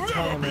was gems a will never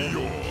timer. be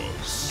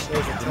yours.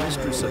 There's a The timer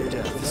mistress of related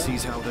to death that.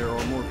 sees how there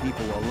are more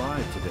people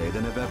alive today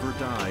than have ever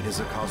died as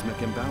a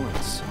cosmic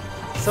imbalance.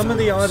 Some of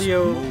the Thanos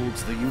audio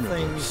molds the universe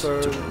things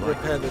are to her liking.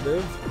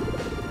 repetitive,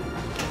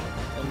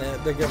 and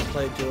they're getting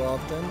played too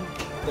often.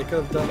 They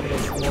could have done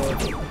with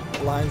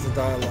more lines of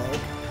dialogue.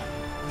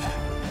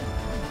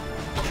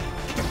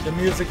 The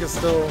music is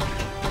still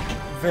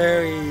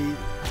very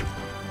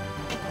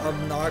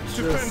obnoxious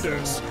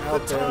Defenders, and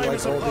out the there time like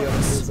is all the upon other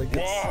us. music. It's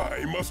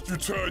Why must you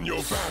turn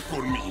your back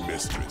on me,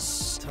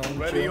 mistress? time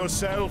Ready chilling.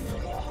 yourself.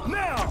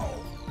 Now!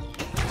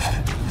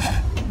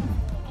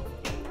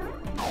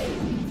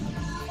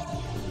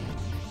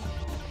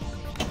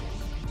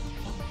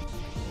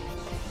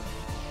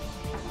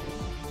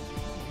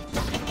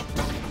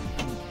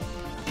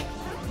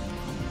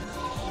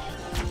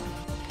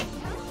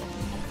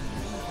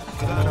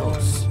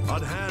 Thanos,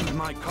 unhand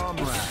my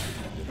comrade.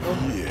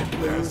 Yet,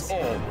 as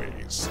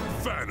always,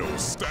 Thanos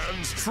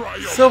stands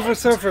triumphant. Silver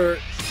Surfer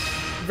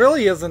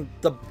really isn't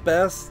the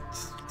best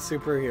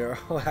superhero,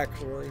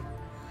 actually.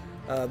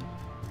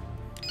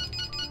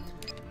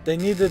 They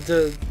needed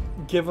to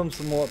give him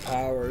some more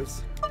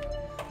powers.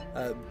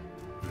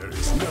 There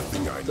is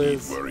nothing I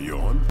need worry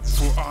on,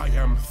 for I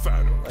am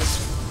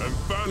Thanos, and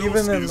Thanos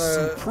even in is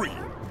the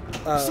supreme.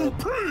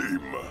 Supreme!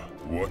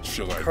 What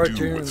shall I do with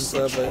cartoons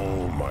such of it,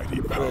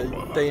 almighty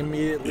power? they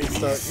immediately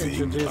start Anything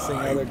introducing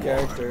I other want.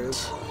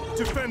 characters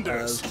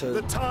Defenders, to-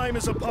 the time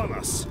is upon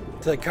us.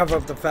 to cover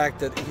up the fact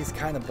that he's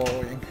kind of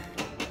boring.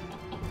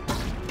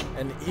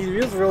 And he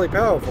is really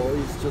powerful,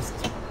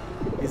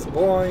 he's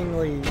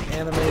boringly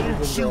animated and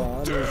Don't you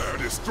drawn. dare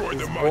destroy the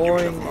He's monument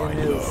boring of my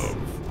in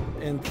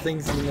love. in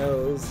things he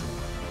knows.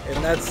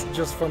 And that's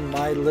just from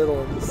my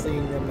little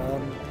seeing him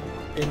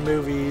in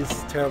movies,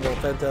 terrible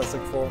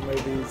Fantastic Four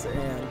movies,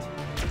 and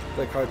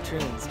the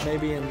cartoons.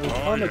 Maybe in the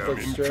comic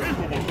book strip.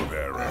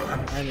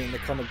 I mean the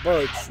comic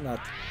books, not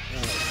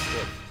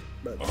strip.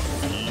 But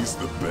He's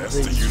the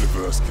best the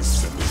universe can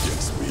send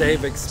against me.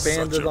 they've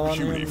expanded Such a on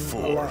puny him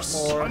force. a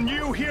lot more. A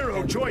new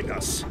hero joined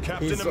us,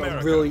 Captain He's America.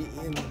 a really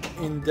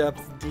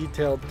in-depth,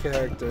 detailed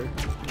character.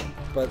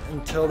 But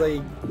until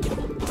they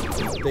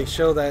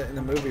show that in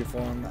the movie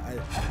form,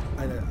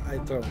 I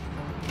don't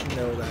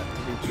know that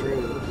to be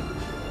true.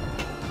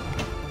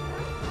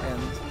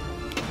 And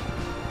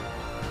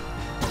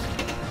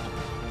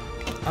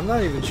I'm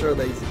not even sure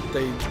they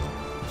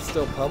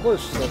still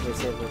publish Silver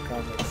Surfer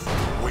comics.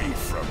 Away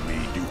from me,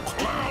 you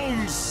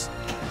clowns!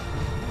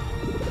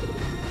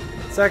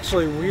 It's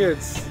actually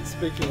weird.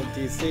 Speaking of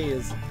DC,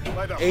 is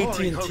By the hoary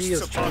AT&T hosts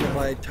is trying to above,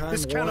 buy Time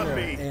this cannot Warner,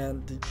 be.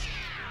 and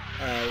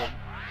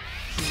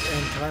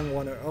Time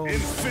Warner owns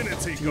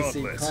Infinity DC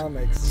Gauntlet.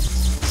 Comics,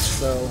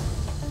 so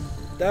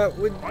that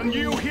would A be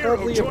new hero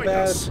probably a joined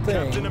bad us,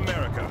 Captain thing.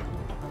 America.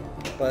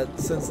 But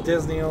since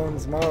Disney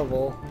owns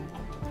Marvel,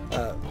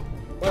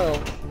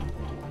 well,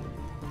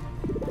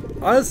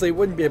 honestly, it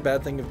wouldn't be a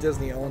bad thing if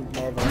Disney owned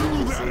Marvel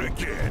and Do that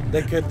DC. again.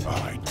 They could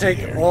I take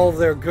dare all of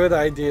their good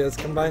ideas,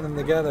 combine them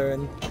together,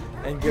 and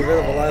get rid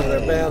of a lot of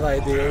their bad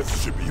ideas.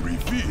 Death should be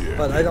revered.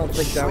 But I don't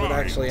think that would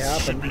Shrines actually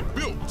happen. Should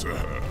be built to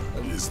her.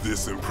 Is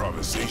this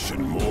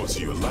improvisation more to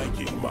your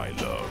liking, my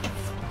love?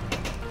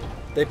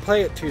 They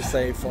play it too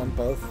safe on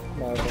both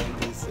Marvel and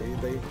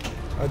DC. They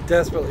are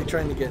desperately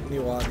trying to get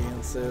new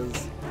audiences.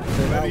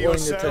 They're not Ready willing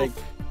to yourself. take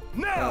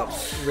Now!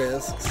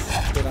 risks.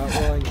 They're not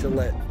willing to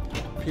let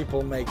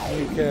people make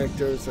new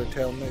characters or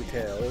tell new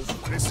tales.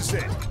 This is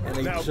it. And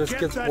it Now just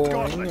get gets that boring.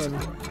 gauntlet.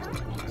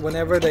 And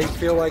whenever they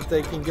feel like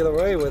they can get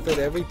away with it,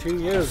 every 2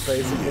 years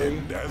basically,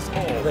 And as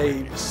they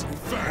always,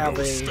 have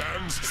a Thanos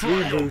stands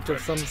reboot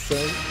of triumphant.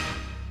 some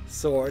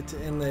sort,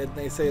 and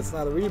they say it's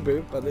not a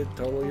reboot, but it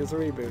totally is a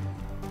reboot.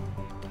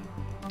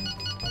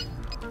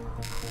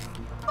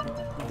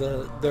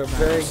 They're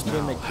very Thanos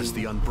now has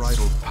the gimmicky.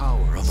 unbridled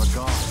power of a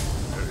god.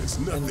 There is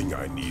nothing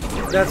I need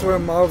worry That's where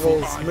on,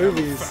 Marvel's for I am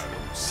movies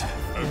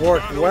Thanos, and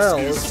work Thanos well,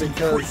 is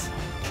because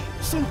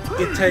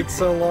supreme. it takes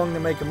so long to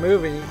make a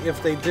movie.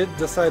 If they did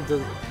decide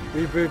to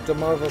reboot the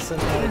Marvel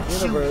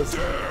Cinematic Universe,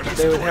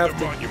 they would have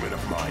to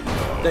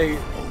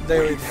they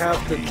would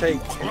have to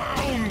take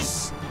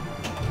Clowns!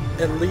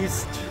 at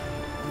least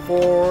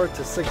 4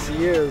 to 6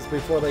 years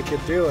before they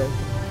could do it,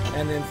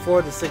 and in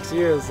 4 to 6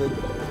 years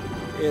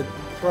it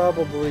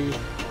probably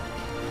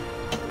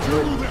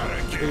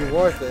wouldn't be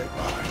worth it.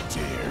 I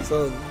dare.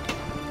 So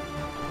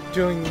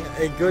doing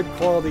a good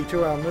quality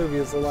 2-hour movie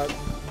is a lot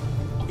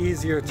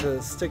easier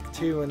to stick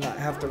to and not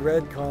have to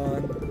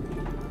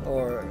retcon,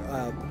 or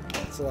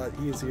it's a lot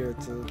easier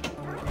to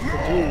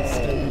produce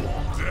than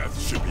Death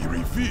should be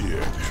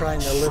revered. trying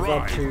to live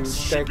up to Shrines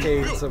should be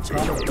decades built of to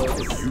comic her.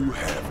 books. You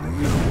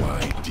have no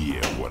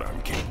idea what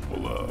I'm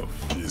capable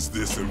of. Is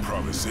this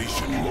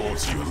improvisation more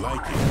to your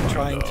liking, my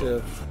Trying love?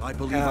 to I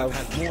believe I've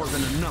had more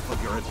than enough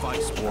of your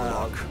advice,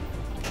 Warlock.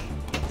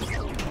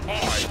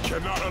 I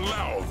cannot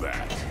allow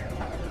that.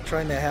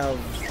 trying to have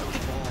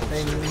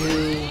a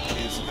new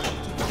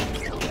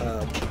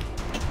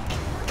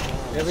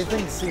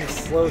everything seems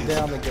slowed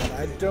down again.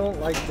 I don't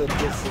like that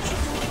this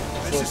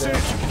is This is slowed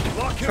it. down.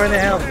 Lock it Trying to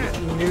on have your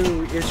head.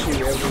 new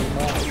issue every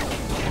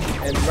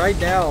month, and right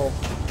now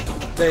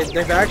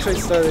they've actually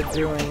started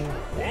doing.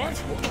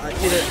 I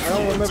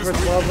don't remember if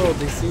it's Marvel or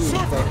DC,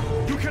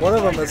 but one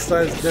of them has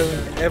started doing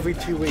every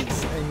 2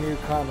 weeks a new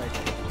comic,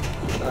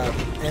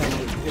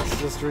 and it's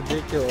just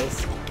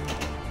ridiculous.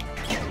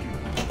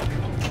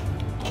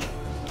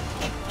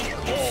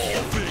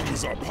 All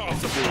things are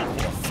possible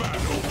for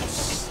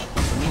Thanos.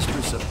 The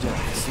Mistress of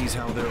Death sees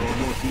how there are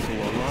more people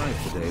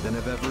alive today than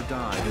have ever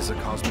died as a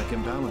cosmic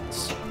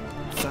imbalance.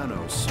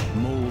 Thanos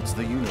molds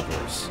the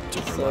universe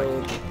to her So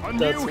liking. A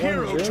that's new one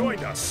hero Jim.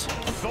 joined us.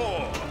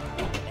 Thor.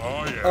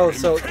 I am Oh,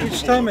 so each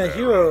incapable time a of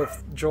hero error.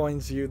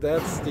 joins you,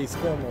 that's the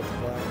score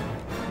multiplier.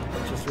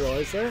 I just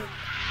realized that.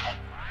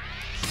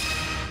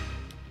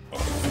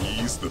 Are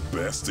these the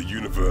best the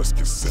universe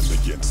can send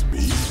against me?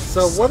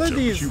 So what are Such a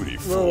these puny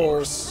little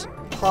force.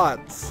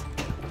 pots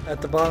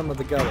at the bottom of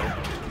the gutter.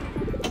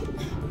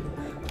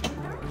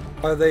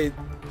 Are they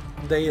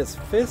his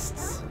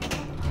fists?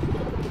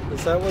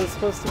 Is that what it's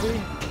supposed to be?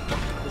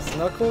 His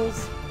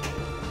knuckles?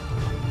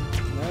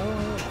 No, I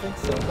don't think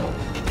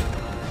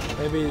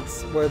so. Maybe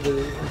it's where the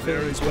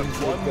There infinity is but gems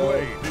would one go.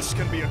 way this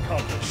can be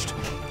accomplished.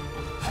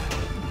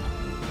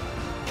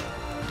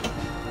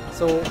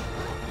 So,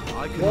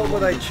 I can what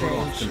would I only put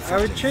off change? I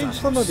would confronting change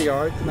some of Thanos. the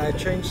art, and I'd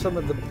change some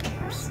of the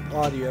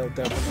audio,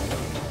 definitely.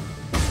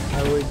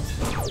 I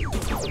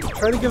would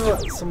try to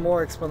give some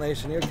more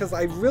explanation here, because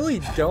I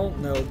really don't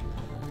know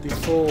the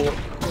full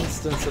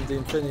instance of the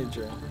Infinity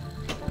Gem.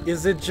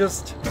 Is it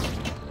just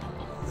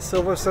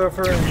Silver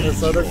Surfer and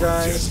this other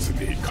guy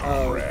Destiny,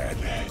 comrade.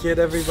 get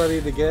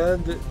everybody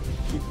together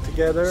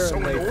So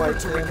and in they order fight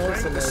to Thanos reclaim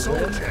and the they Soul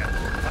win? Gem,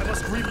 I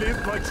must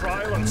relive my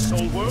trial on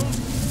Soul World?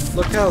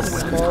 Look how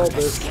small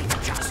this...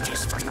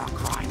 Justice for your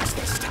crimes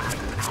this time,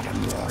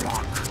 Adam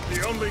Warlock.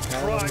 The only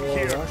crime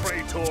here,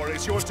 Praetor,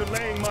 is your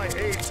delaying my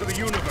aid to the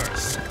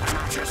universe.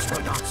 Magus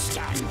will not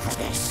stand for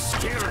this.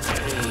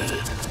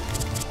 Guilty.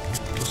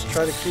 Just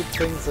try to keep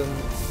things in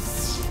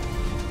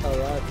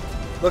alive.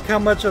 Look how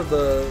much of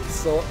the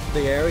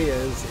area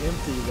is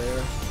empty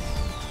there.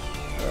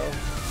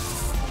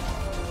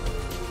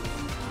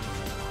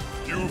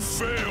 You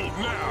failed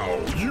now.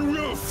 You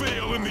will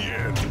fail in the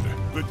end.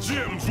 The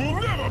gems will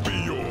never be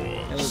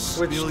yours. And we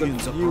switched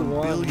Billions to view upon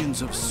one.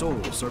 billions of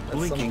souls are some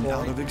blinking out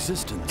point. of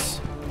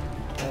existence.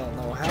 I don't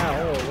know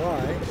how or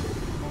why.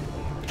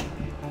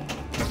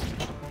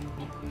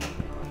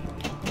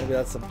 Maybe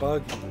that's a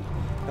bug.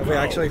 Have we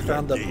actually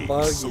found a Gaze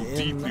bug so in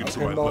deep a into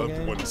my pinball loved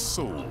game? one's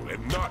soul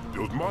and not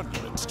build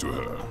monuments to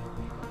her.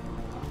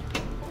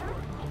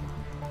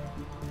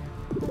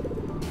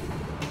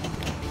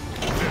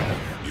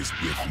 Death is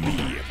with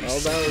me every Oh,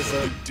 that was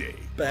single a day.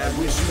 bad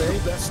Wish you the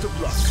mistake. best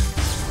of luck.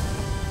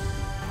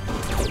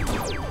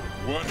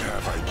 What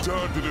have I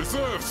done to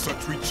deserve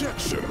such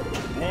rejection?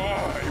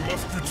 Why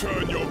must you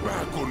turn your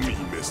back on me,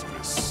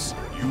 mistress?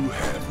 You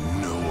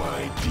have no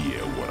idea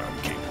what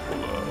I'm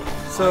capable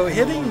of. So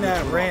hitting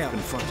that ramp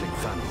Confronting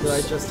Thanos. that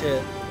I just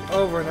hit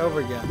over and over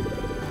again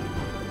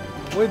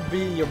would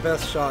be your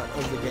best shot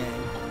of the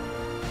game.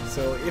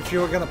 So if you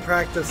were going to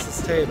practice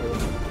this table,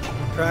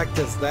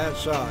 practice that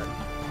shot.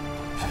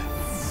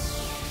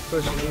 Of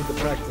course you need to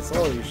practice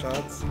all your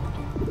shots.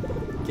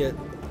 Get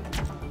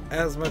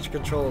as much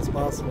control as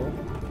possible.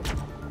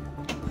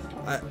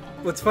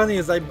 What's funny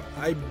is I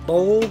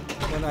bowl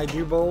when I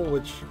do bowl,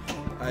 which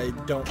I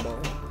don't bowl.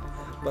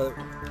 But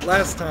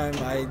last time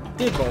I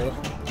did bowl,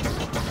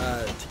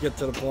 to get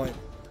to the point.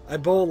 I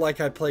bowl like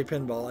I play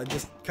pinball. I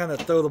just kind of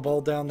throw the ball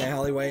down the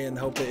alleyway and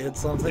hope it hits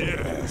something.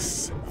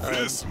 Yes,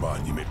 this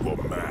monument will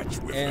match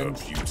with her and-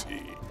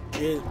 beauty.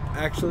 It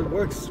actually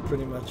works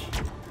pretty much.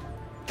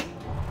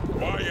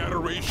 My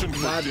adoration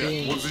for Not death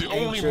being was the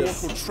only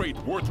anxious mortal trait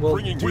worth will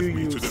bringing do with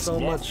me you to this so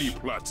lofty much-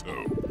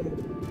 plateau.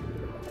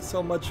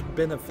 So much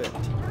benefit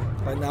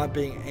by not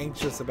being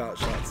anxious about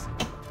shots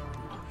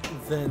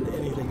than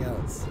anything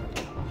else.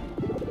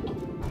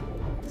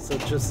 So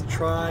just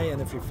try,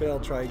 and if you fail,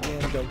 try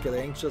again. Don't get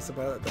anxious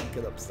about it. Don't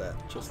get upset.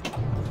 Just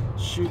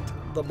shoot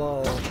the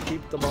ball.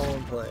 Keep the ball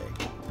in play.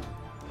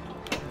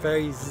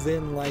 Very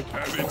Zen-like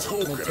As a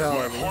token of my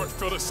mentality.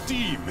 heartfelt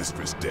esteem,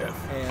 Mistress Death,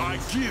 And I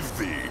give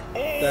thee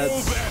all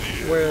That's that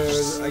is.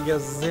 where I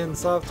guess Zen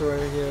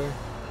Software here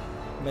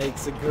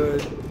makes a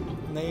good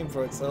name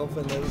for itself.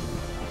 And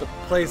the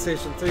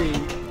PlayStation 3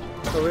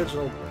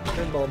 original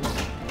pinball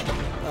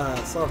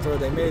software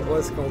they made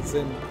was called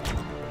Zen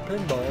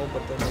Pinball,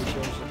 but then they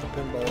changed it to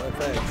Pinball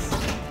FX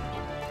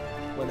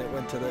when it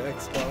went to the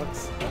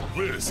Xbox.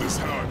 This is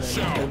how it And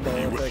shall then be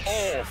Pinball with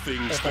FX all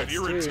things that FX2.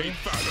 irritate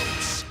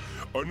Thanos.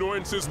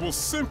 Annoyances will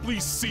simply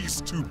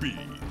cease to be.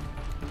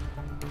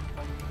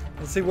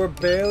 And see, we're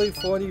barely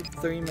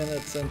 43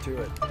 minutes into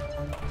it.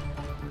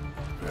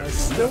 I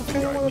still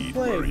kind of want to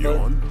play,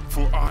 but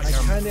for I I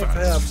am kind of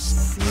have Thanos.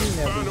 seen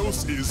everything.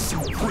 Thanos is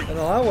supreme. In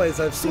a lot of ways,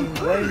 I've seen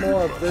way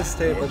more of this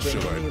table What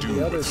than shall I any of do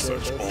the other with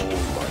such tables.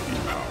 almighty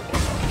power?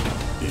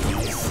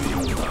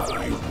 Anything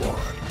I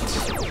want.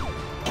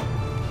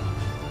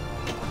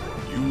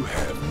 You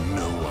have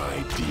no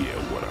idea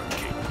what I'm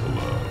capable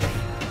of.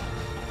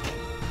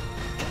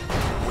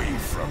 Away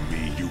from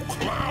me, you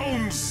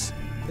clowns!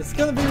 It's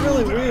gonna be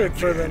really weird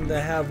for them to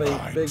have a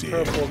I big did.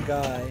 purple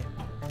guy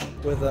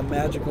with a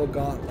magical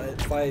gauntlet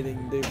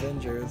fighting the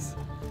Avengers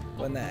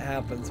when that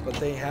happens, but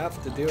they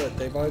have to do it.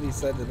 They've already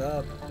set it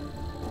up.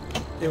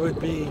 It would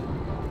be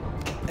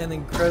an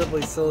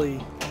incredibly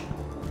silly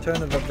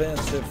turn of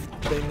events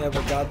if they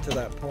never got to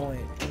that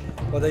point.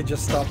 Or they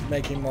just stopped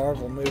making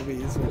Marvel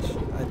movies, which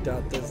I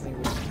doubt Disney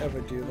would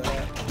ever do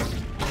that.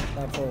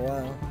 Not for a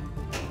while.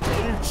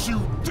 Don't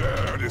you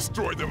dare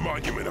destroy the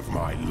monument of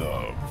my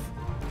love!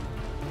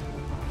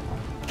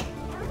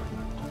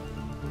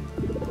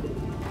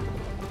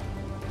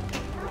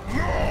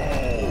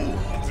 No!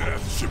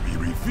 Death should be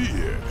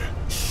revered.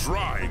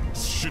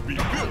 Shrines should be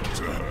built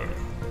to her.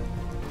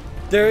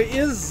 There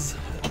is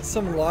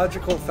some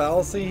logical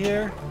fallacy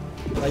here.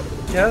 Like,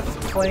 death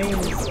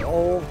claims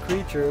all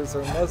creatures,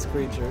 or most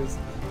creatures,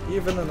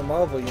 even in the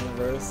Marvel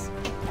Universe,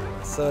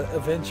 so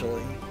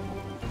eventually.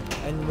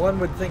 And one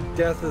would think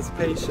death is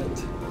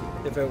patient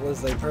if it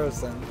was a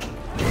person.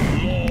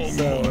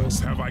 Long months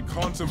have I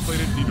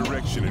contemplated the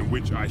direction in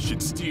which I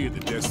should steer the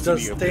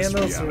destiny of this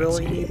reality. Does Thanos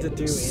really need to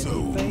do so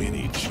anything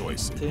many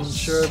choices to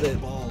ensure that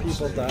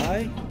people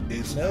die?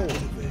 No.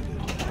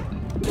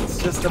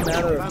 It's just a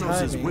matter of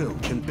Thanos' timing. will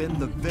can bend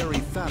the very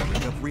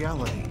fabric of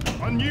reality.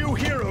 A new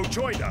hero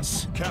joined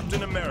us,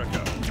 Captain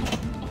America.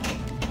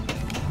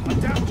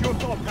 Adapt your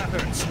thought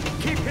patterns.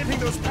 Keep hitting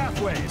those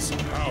pathways.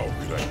 How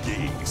could I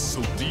gaze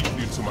so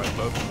deeply into my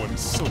loved one's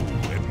soul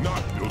and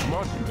not build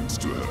monuments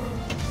to her?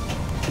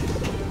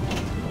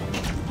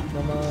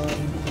 Come on,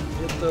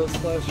 hit those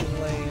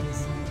flashing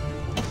lanes.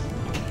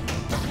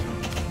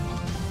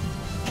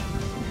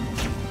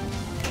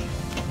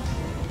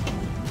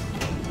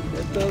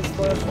 Hit those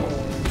flashing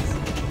lanes.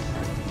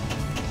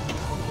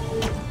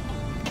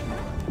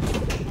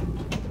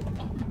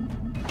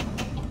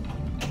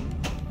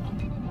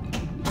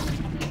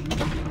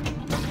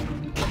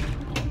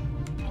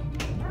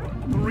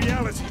 The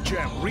reality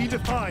gem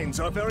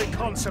redefines our very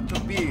concept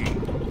of being.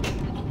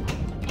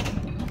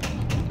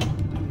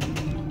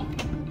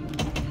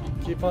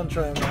 Keep on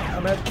trying.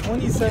 I'm at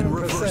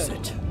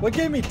 27%. What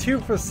gave me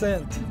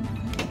 2%?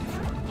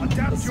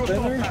 Adapt your thought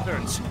spinner?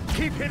 patterns.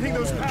 Keep hitting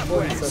those I'm at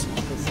pathways.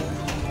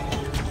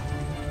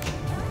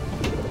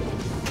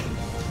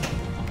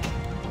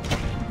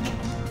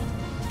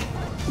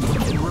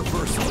 47%. In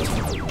reversal.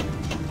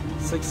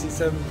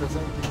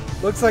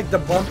 67%. Looks like the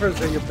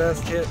bumpers are your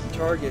best hit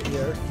target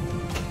here.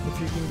 If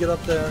you can get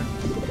up there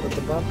with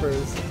the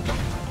bumpers,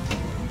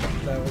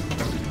 that would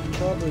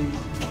probably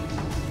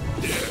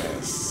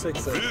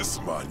fix it. This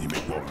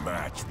monument will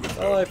match with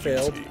Oh, I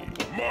failed.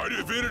 My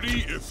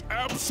divinity is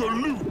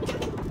absolute.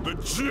 The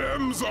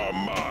gems are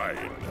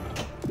mine.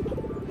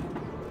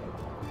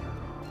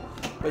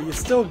 But you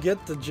still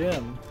get the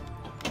gem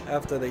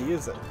after they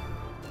use it.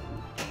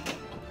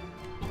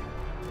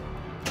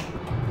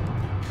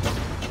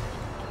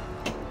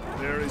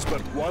 There is but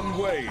one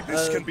way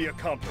this can be It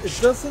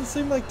accomplished. doesn't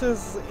seem like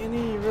there's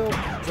any real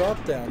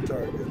drop-down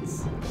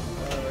targets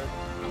or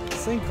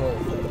sinkhole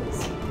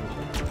things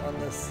on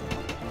this.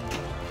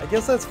 I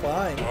guess that's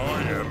fine.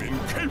 I am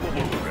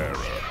incapable of error.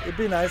 It'd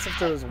be nice if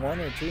there was one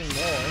or two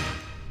more.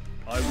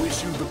 I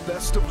wish you the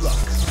best of luck.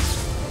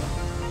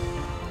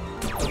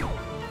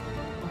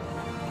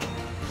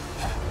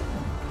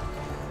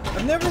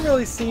 I've never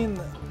really seen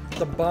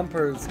the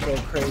bumpers go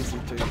crazy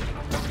too.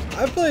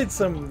 I've played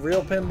some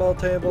real pinball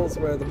tables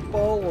where the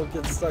ball will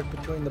get stuck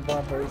between the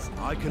bumpers,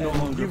 I can no and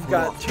longer you've pull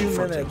got off 2 the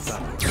fronting minutes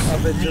fabric.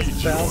 of it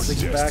just Your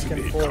bouncing back and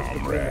destiny, forth between the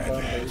comrade.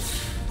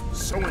 bumpers.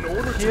 So in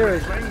order to Here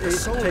reclaim the it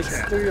soul takes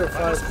gem, 3 or I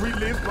 5 must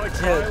relive my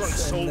trial and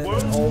hits, soul and then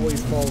work. it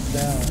always falls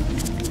down.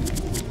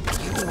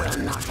 You will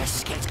not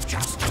escape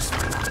justice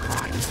for your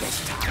crimes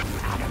this time,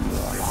 Adam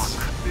Warlock.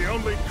 The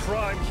only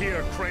crime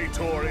here,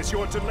 Krator, is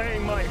you're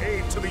delaying my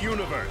aid to the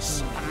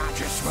universe. The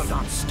Magus will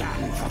not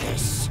stand for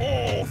this.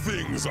 All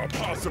things are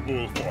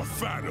possible for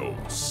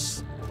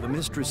Thanos. The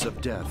Mistress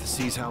of Death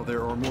sees how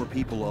there are more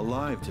people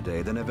alive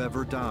today than have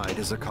ever died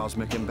as a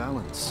cosmic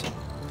imbalance.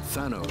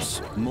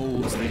 Thanos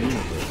molds the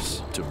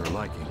universe to her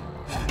liking.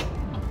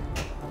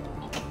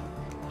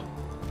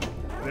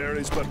 There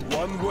is but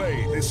one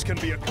way this can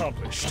be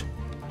accomplished.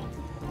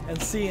 And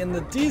see, in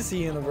the DC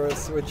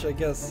universe, which I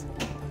guess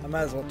I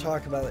might as well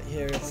talk about it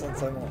here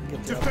since I won't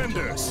get to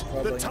Defenders,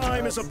 the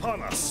time is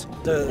upon us.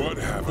 What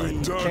have I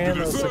done to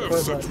Thanos deserve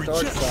such equivalent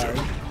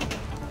rejection?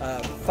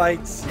 Darkseid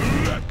fights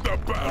Let the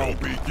battle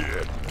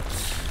begin.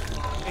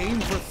 Aim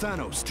for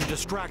Thanos to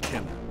distract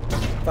him.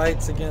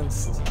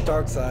 against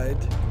Darkseid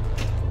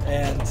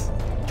and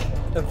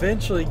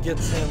eventually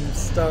gets him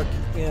stuck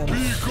in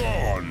Be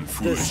gone, this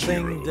foolish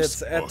thing heroes,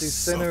 that's at or the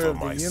center suffer of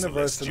the my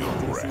universe in the celestial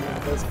DC wrath.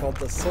 universe called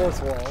the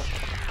Source Wall.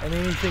 And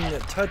anything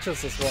that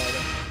touches this wall,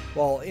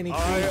 while any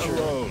I creature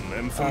alone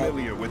am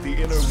familiar with the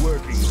inner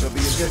workings of the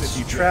Infinity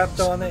gets trapped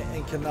Gems. on it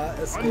and cannot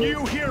A escape.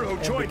 new hero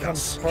and joined becomes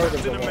us, part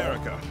of the Captain wall.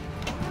 America.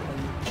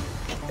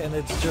 And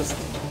it's just,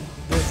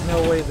 there's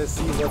no way to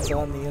see what's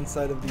on the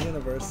inside of the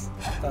universe,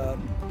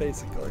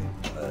 basically,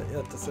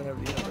 at the center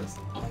of the universe.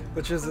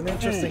 Which is an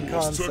interesting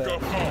Fools took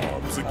concept. up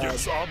arms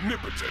against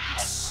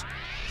omnipotence.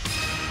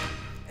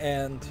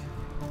 And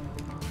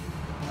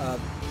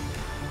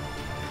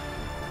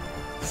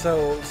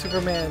so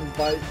Superman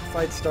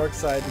fights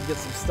Darkseid and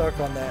gets him stuck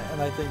on that,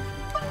 and I think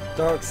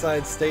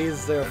Darkseid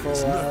stays there for a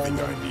There's while. nothing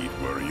And I need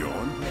worry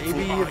on. maybe for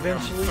I am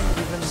eventually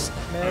Thanos,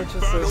 even manages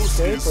and to Thanos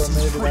escape, is or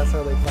maybe that's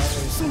how they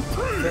supreme.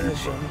 finally finish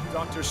him.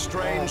 Dr.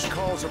 Strange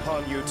calls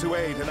upon you to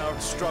aid in our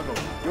struggle.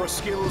 Your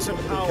skills and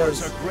Because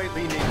powers are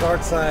greatly needed.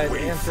 Darkseid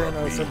Wait and for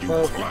Thanos me, are you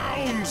both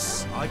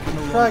clowns! I can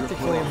no longer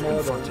practically pull off immortal.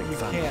 confronting You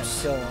can't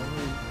Thanos. kill him.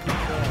 You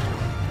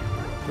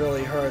can't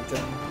really hurt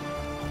him.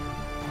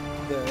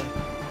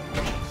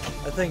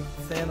 I think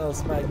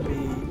Thanos might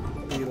be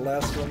the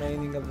last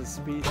remaining of his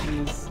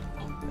species.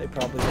 They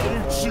probably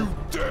Don't don't you know.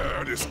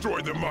 dare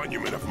destroy the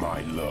monument of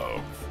my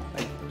love!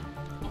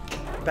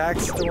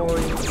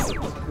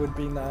 backstories would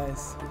be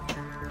nice.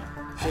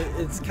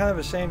 It's kind of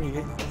a shame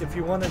if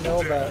you want to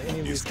know about any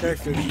of these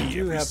characters, you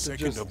do have to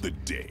just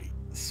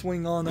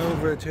swing on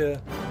over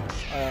to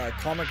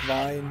Comic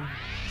Vine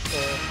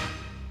or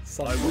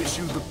something. I wish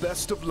you the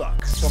best of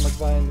luck. Comic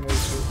Vine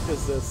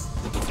is this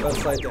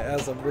website that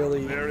has a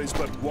really There is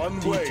but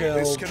one way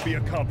this can be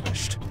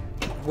accomplished.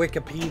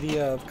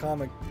 Wikipedia of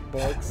comic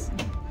books.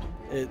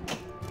 It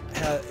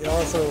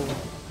also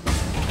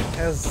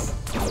has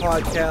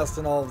podcasts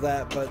and all of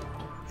that, but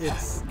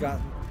it's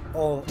gotten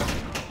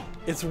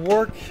its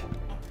work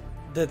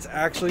that's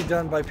actually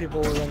done by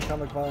people who run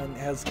Comic Con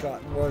has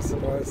gotten worse and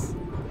worse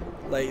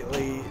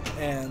lately,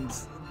 and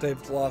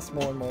they've lost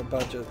more and more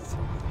budgets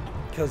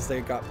because they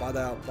got bought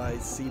out by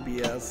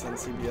CBS, and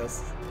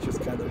CBS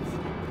just kind of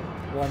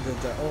wanted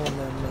to own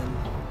them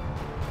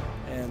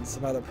and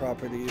some other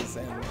properties,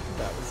 and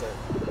that was it.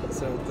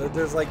 So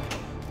there's like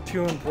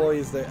 2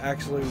 employees that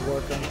actually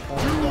work on Comic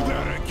Con. Do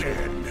that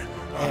again.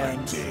 I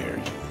dare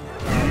you.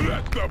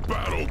 Let the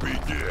battle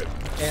begin.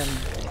 And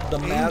the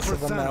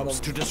massive amount of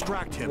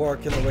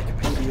work in the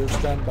Wikipedia is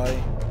done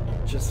by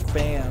just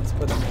fans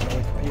putting it in the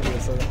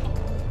Wikipedia. So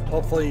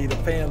hopefully the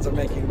fans are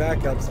making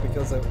backups,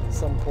 because at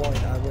some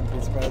point I wouldn't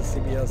be surprised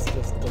CBS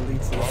just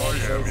deletes it all.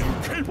 So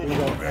we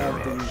don't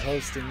have the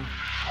hosting.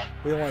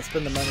 We don't want to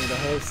spend the money to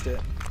host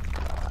it.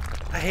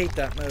 I hate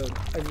that mode.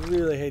 I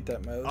really hate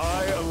that mode.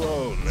 I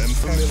alone am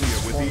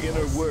familiar with the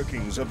inner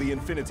workings of the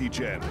Infinity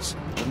Gems.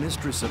 The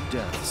Mistress of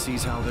Death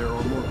sees how there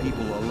are more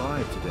people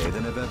alive today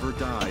than have ever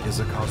died as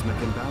a cosmic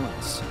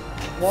imbalance.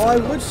 While I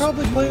would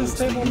probably play this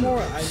table more,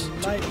 I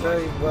might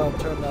very well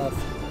turn off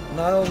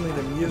not only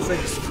the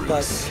music,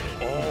 but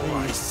all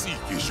I seek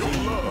is your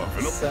love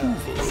and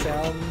approval.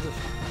 Sound,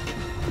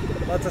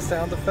 not the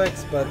sound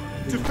effects, but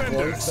the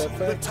Defenders, voice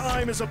effects. the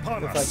time is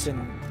upon If us. I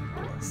can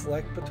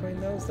select between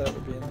those, that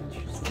would be an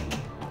interesting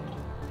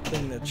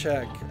thing to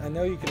check. I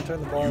know you can turn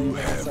the volume You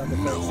and have sound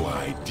effects no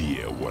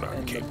idea what I'm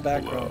and the capable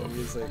background of.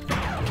 music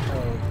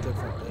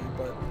differently,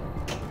 but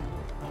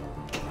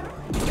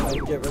I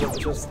get rid of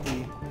just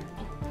the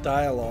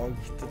dialogue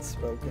that's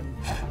spoken.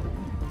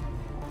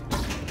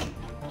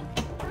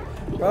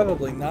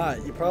 Probably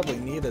not. You probably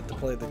need it to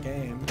play the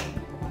game,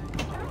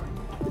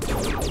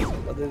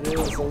 but it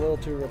is a little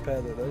too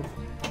repetitive.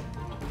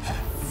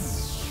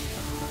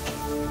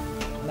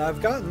 Now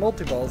I've gotten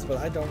multi-balls, but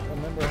I don't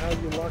remember how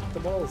you lock the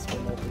balls for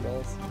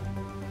multi-balls.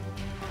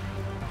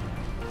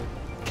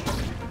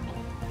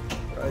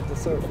 Ride the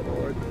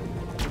surfboard.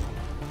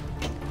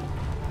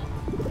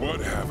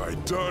 What have I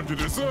done to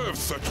deserve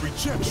such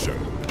rejection?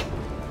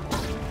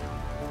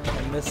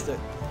 I missed it.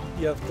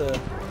 You have to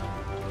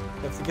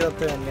get up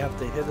there and you have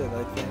to hit it,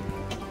 I think.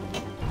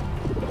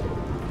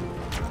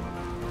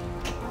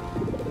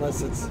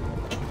 Unless it's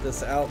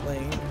this out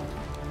lane.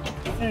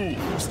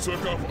 Fools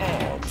took up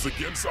arms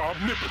against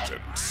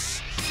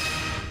omnipotence.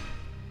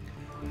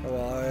 Oh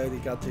well, I already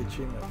got the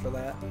achievement for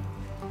that.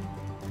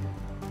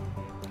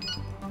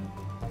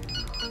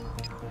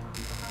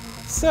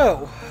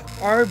 So,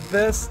 our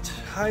best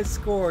high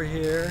score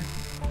here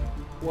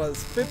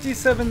was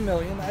 57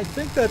 million. I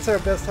think that's our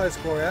best high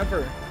score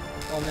ever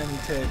on any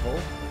table.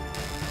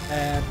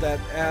 And that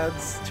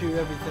adds to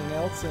everything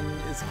else, and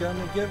it's going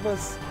to give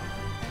us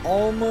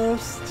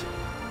almost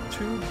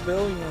 2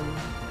 billion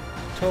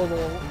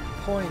total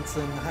points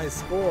in high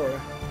score.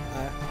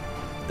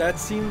 That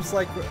seems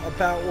like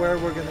about where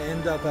we're going to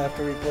end up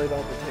after we played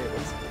all the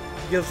tables.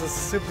 It gives us a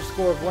super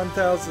score of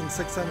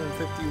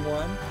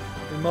 1,651.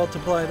 We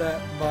multiply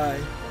that by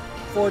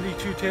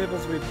 42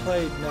 tables we've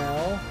played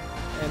now,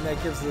 and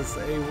that gives us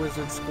a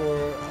wizard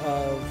score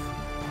of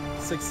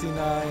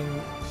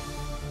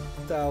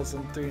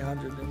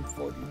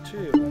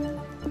 69,342.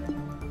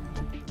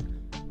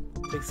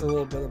 Takes a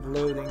little bit of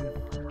loading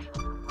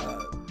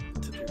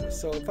to do this.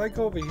 So if I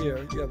go over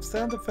here, you have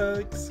sound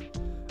effects,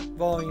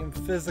 volume,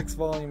 physics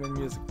volume, and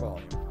music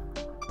volume.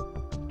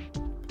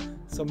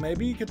 So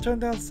maybe you could turn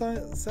down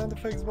sound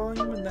effects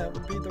volume and that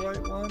would be the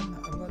right one?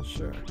 I'm not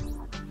sure.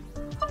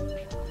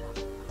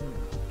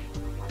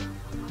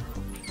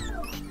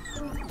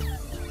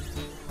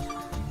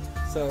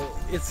 So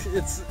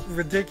it's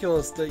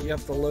ridiculous that you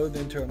have to load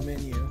into a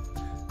menu,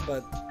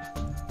 but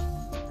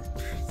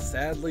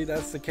sadly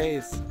that's the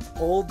case.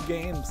 Old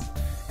games,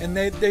 and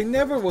they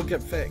never will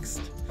get fixed.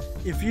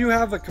 If you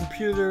have a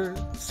computer,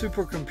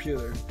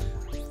 supercomputer,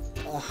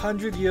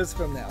 100 years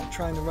from now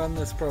trying to run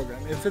this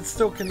program, if it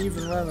still can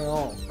even run at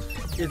all,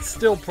 it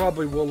still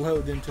probably will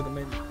load into the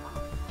menu,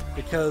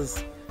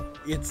 because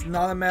it's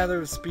not a matter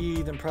of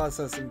speed and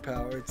processing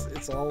power.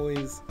 It's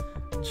always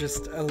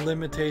just a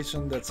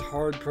limitation that's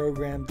hard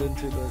programmed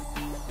into the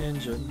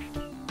engine.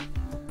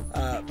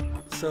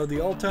 So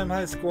the all-time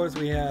high scores,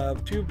 we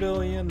have 2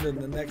 billion, then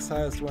the next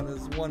highest one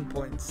is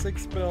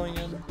 1.6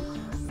 billion,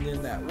 and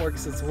then that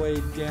works its way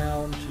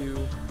down to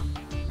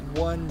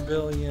 1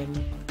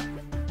 billion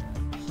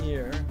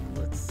here.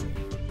 Let's see.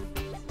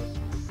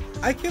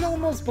 I can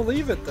almost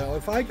believe it though.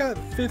 If I got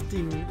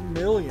 50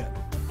 million,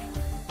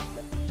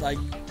 like,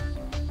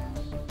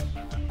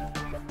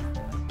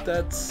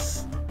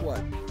 that's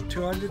what,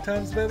 200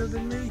 times better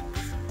than me?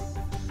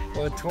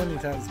 Or 20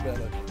 times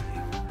better than me?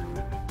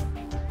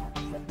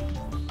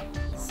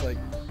 It's like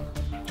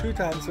 2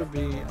 times would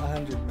be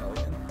 100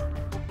 million.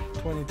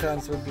 20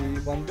 times would be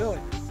 1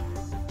 billion.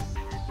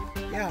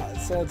 Yeah,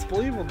 so it's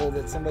believable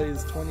that somebody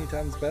is 20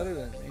 times better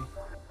than me.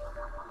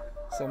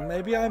 So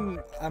maybe I'm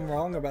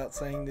wrong about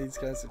saying these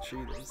guys are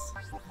cheaters.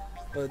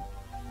 But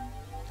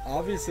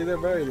obviously they're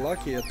very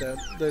lucky at that.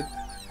 It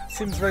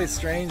seems very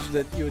strange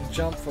that you would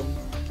jump from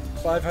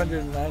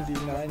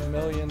 599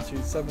 million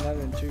to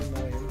 702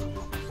 million.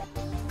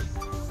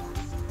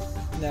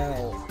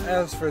 Now,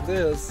 as for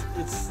this,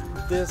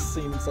 this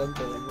seems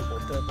unbelievable,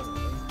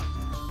 definitely.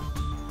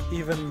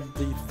 Even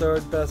the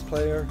third best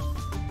player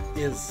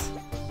is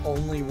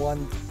only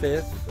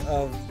 1/5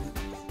 of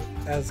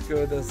as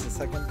good as the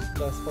second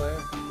best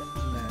player?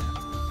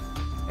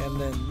 Nah.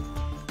 And then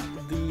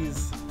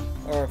these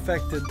are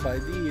affected by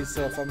these,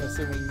 so if I'm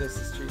assuming this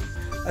is cheating.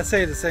 I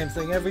say the same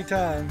thing every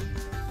time.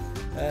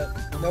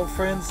 No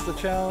friends to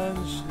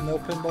challenge, no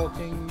Pinball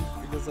King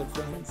because of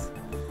friends.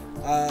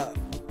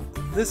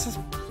 This is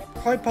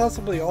quite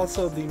possibly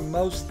also the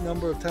most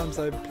number of times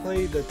I've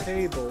played a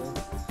table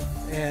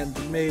and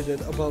made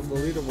it above the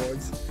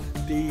leaderboards.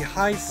 The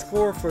high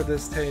score for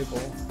this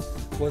table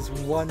was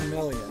 1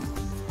 million,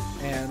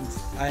 and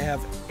I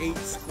have 8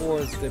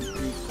 scores that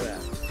beat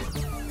that.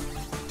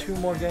 2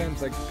 more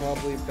games I could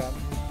probably have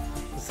gotten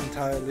this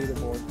entire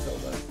leaderboard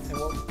filled up. And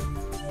well,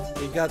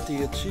 we got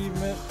the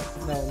achievement,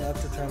 no, not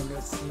the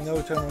tournaments,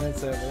 no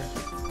tournaments ever.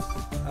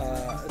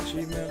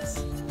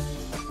 Achievements,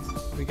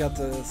 we got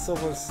the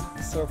Silver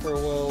Surfer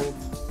World,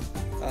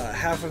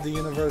 half of the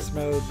universe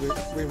mode,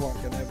 we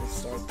weren't going to ever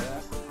start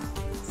that,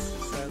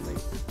 sadly.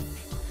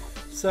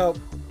 So,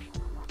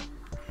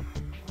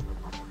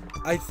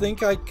 I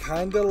think I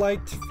kind of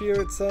liked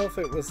Fear itself.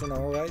 It was an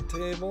alright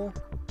table.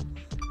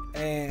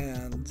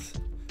 And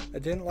I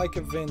didn't like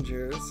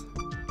Avengers.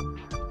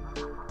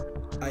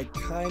 I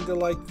kind of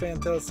liked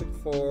Fantastic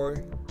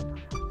Four.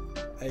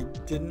 I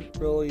didn't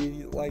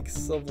really like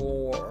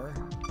Civil War.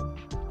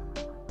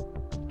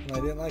 And I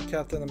didn't like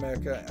Captain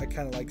America. I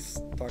kind of like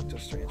Doctor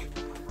Strange.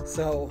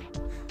 So,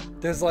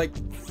 there's like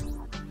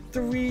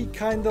 3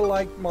 kind of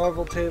like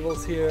Marvel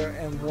tables here,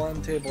 and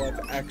 1 table I've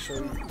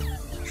actually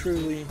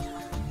truly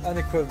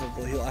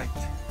unequivocally liked.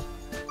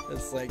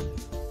 It's like,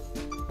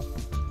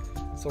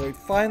 so we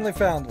finally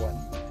found one.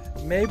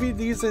 Maybe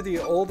these are the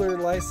older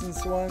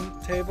licensed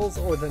tables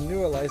or the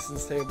newer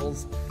licensed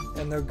tables,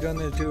 and they're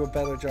gonna do a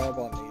better job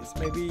on these.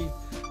 Maybe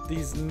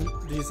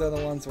these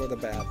other ones were the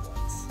bad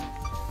ones.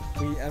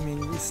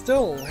 We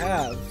still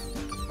have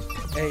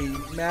a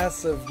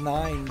massive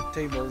 9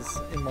 tables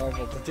in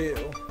Marvel to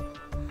do.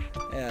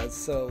 Yeah,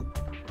 so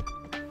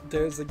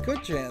there's a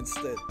good chance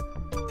that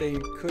they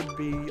could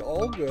be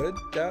all good.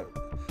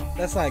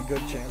 That's not a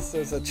good chance.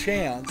 There's a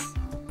chance,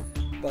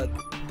 but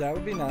that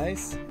would be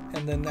nice.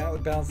 And then that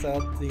would bounce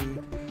out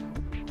the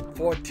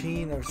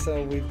 14 or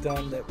so we've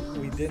done that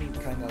we didn't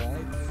kind of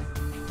like.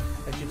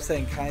 I keep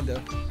saying kind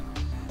of.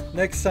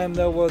 Next time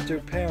though, we'll do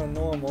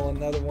Paranormal,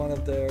 another one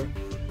of their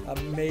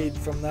made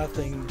from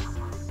nothing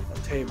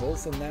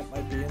tables, and that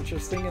might be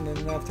interesting. And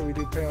then after we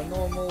do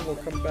Paranormal, we'll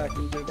come back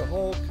and do the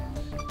Hulk,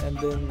 and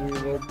then we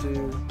will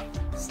do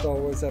Star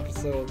Wars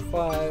Episode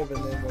 5,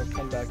 and then we'll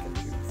come back and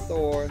do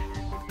Thor,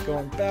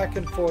 going back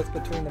and forth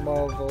between the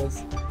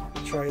Marvels,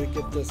 try to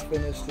get this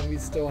finished. And we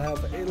still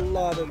have a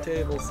lot of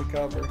tables to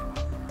cover.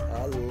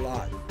 A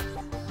lot.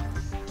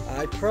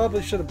 I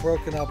probably should have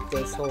broken up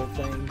this whole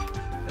thing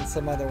in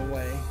some other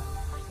way.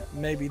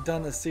 Maybe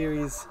done a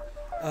series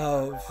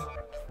of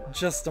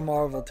just the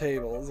Marvel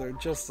tables or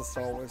just the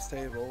Star Wars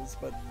tables,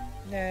 but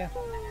nah,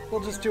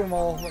 we'll just do them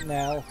all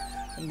now,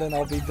 and then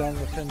I'll be done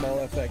with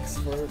Pinball FX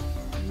for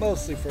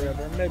mostly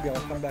forever. Maybe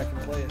I'll come back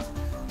and play it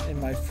in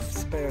my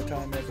spare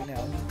time every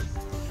now and then.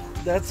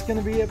 That's going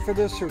to be it for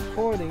this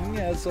recording.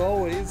 As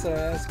always, I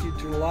ask you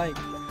to like,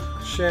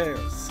 share,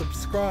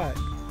 subscribe,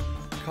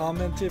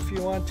 comment if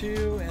you want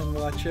to, and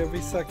watch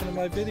every second of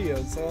my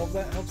videos. All of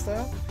that helps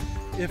out.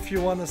 If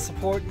you want to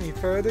support me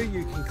further,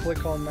 you can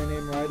click on my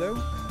name,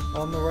 Rydo.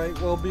 On the right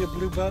will be a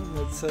blue button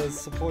that says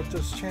support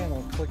this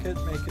channel. Click it,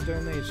 make a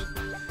donation.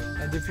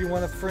 And if you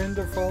want a friend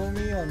or follow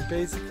me on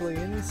basically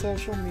any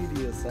social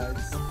media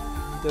sites,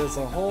 there's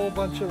a whole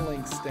bunch of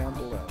links down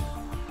below.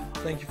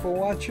 Thank you for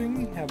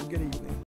watching. Have a good evening.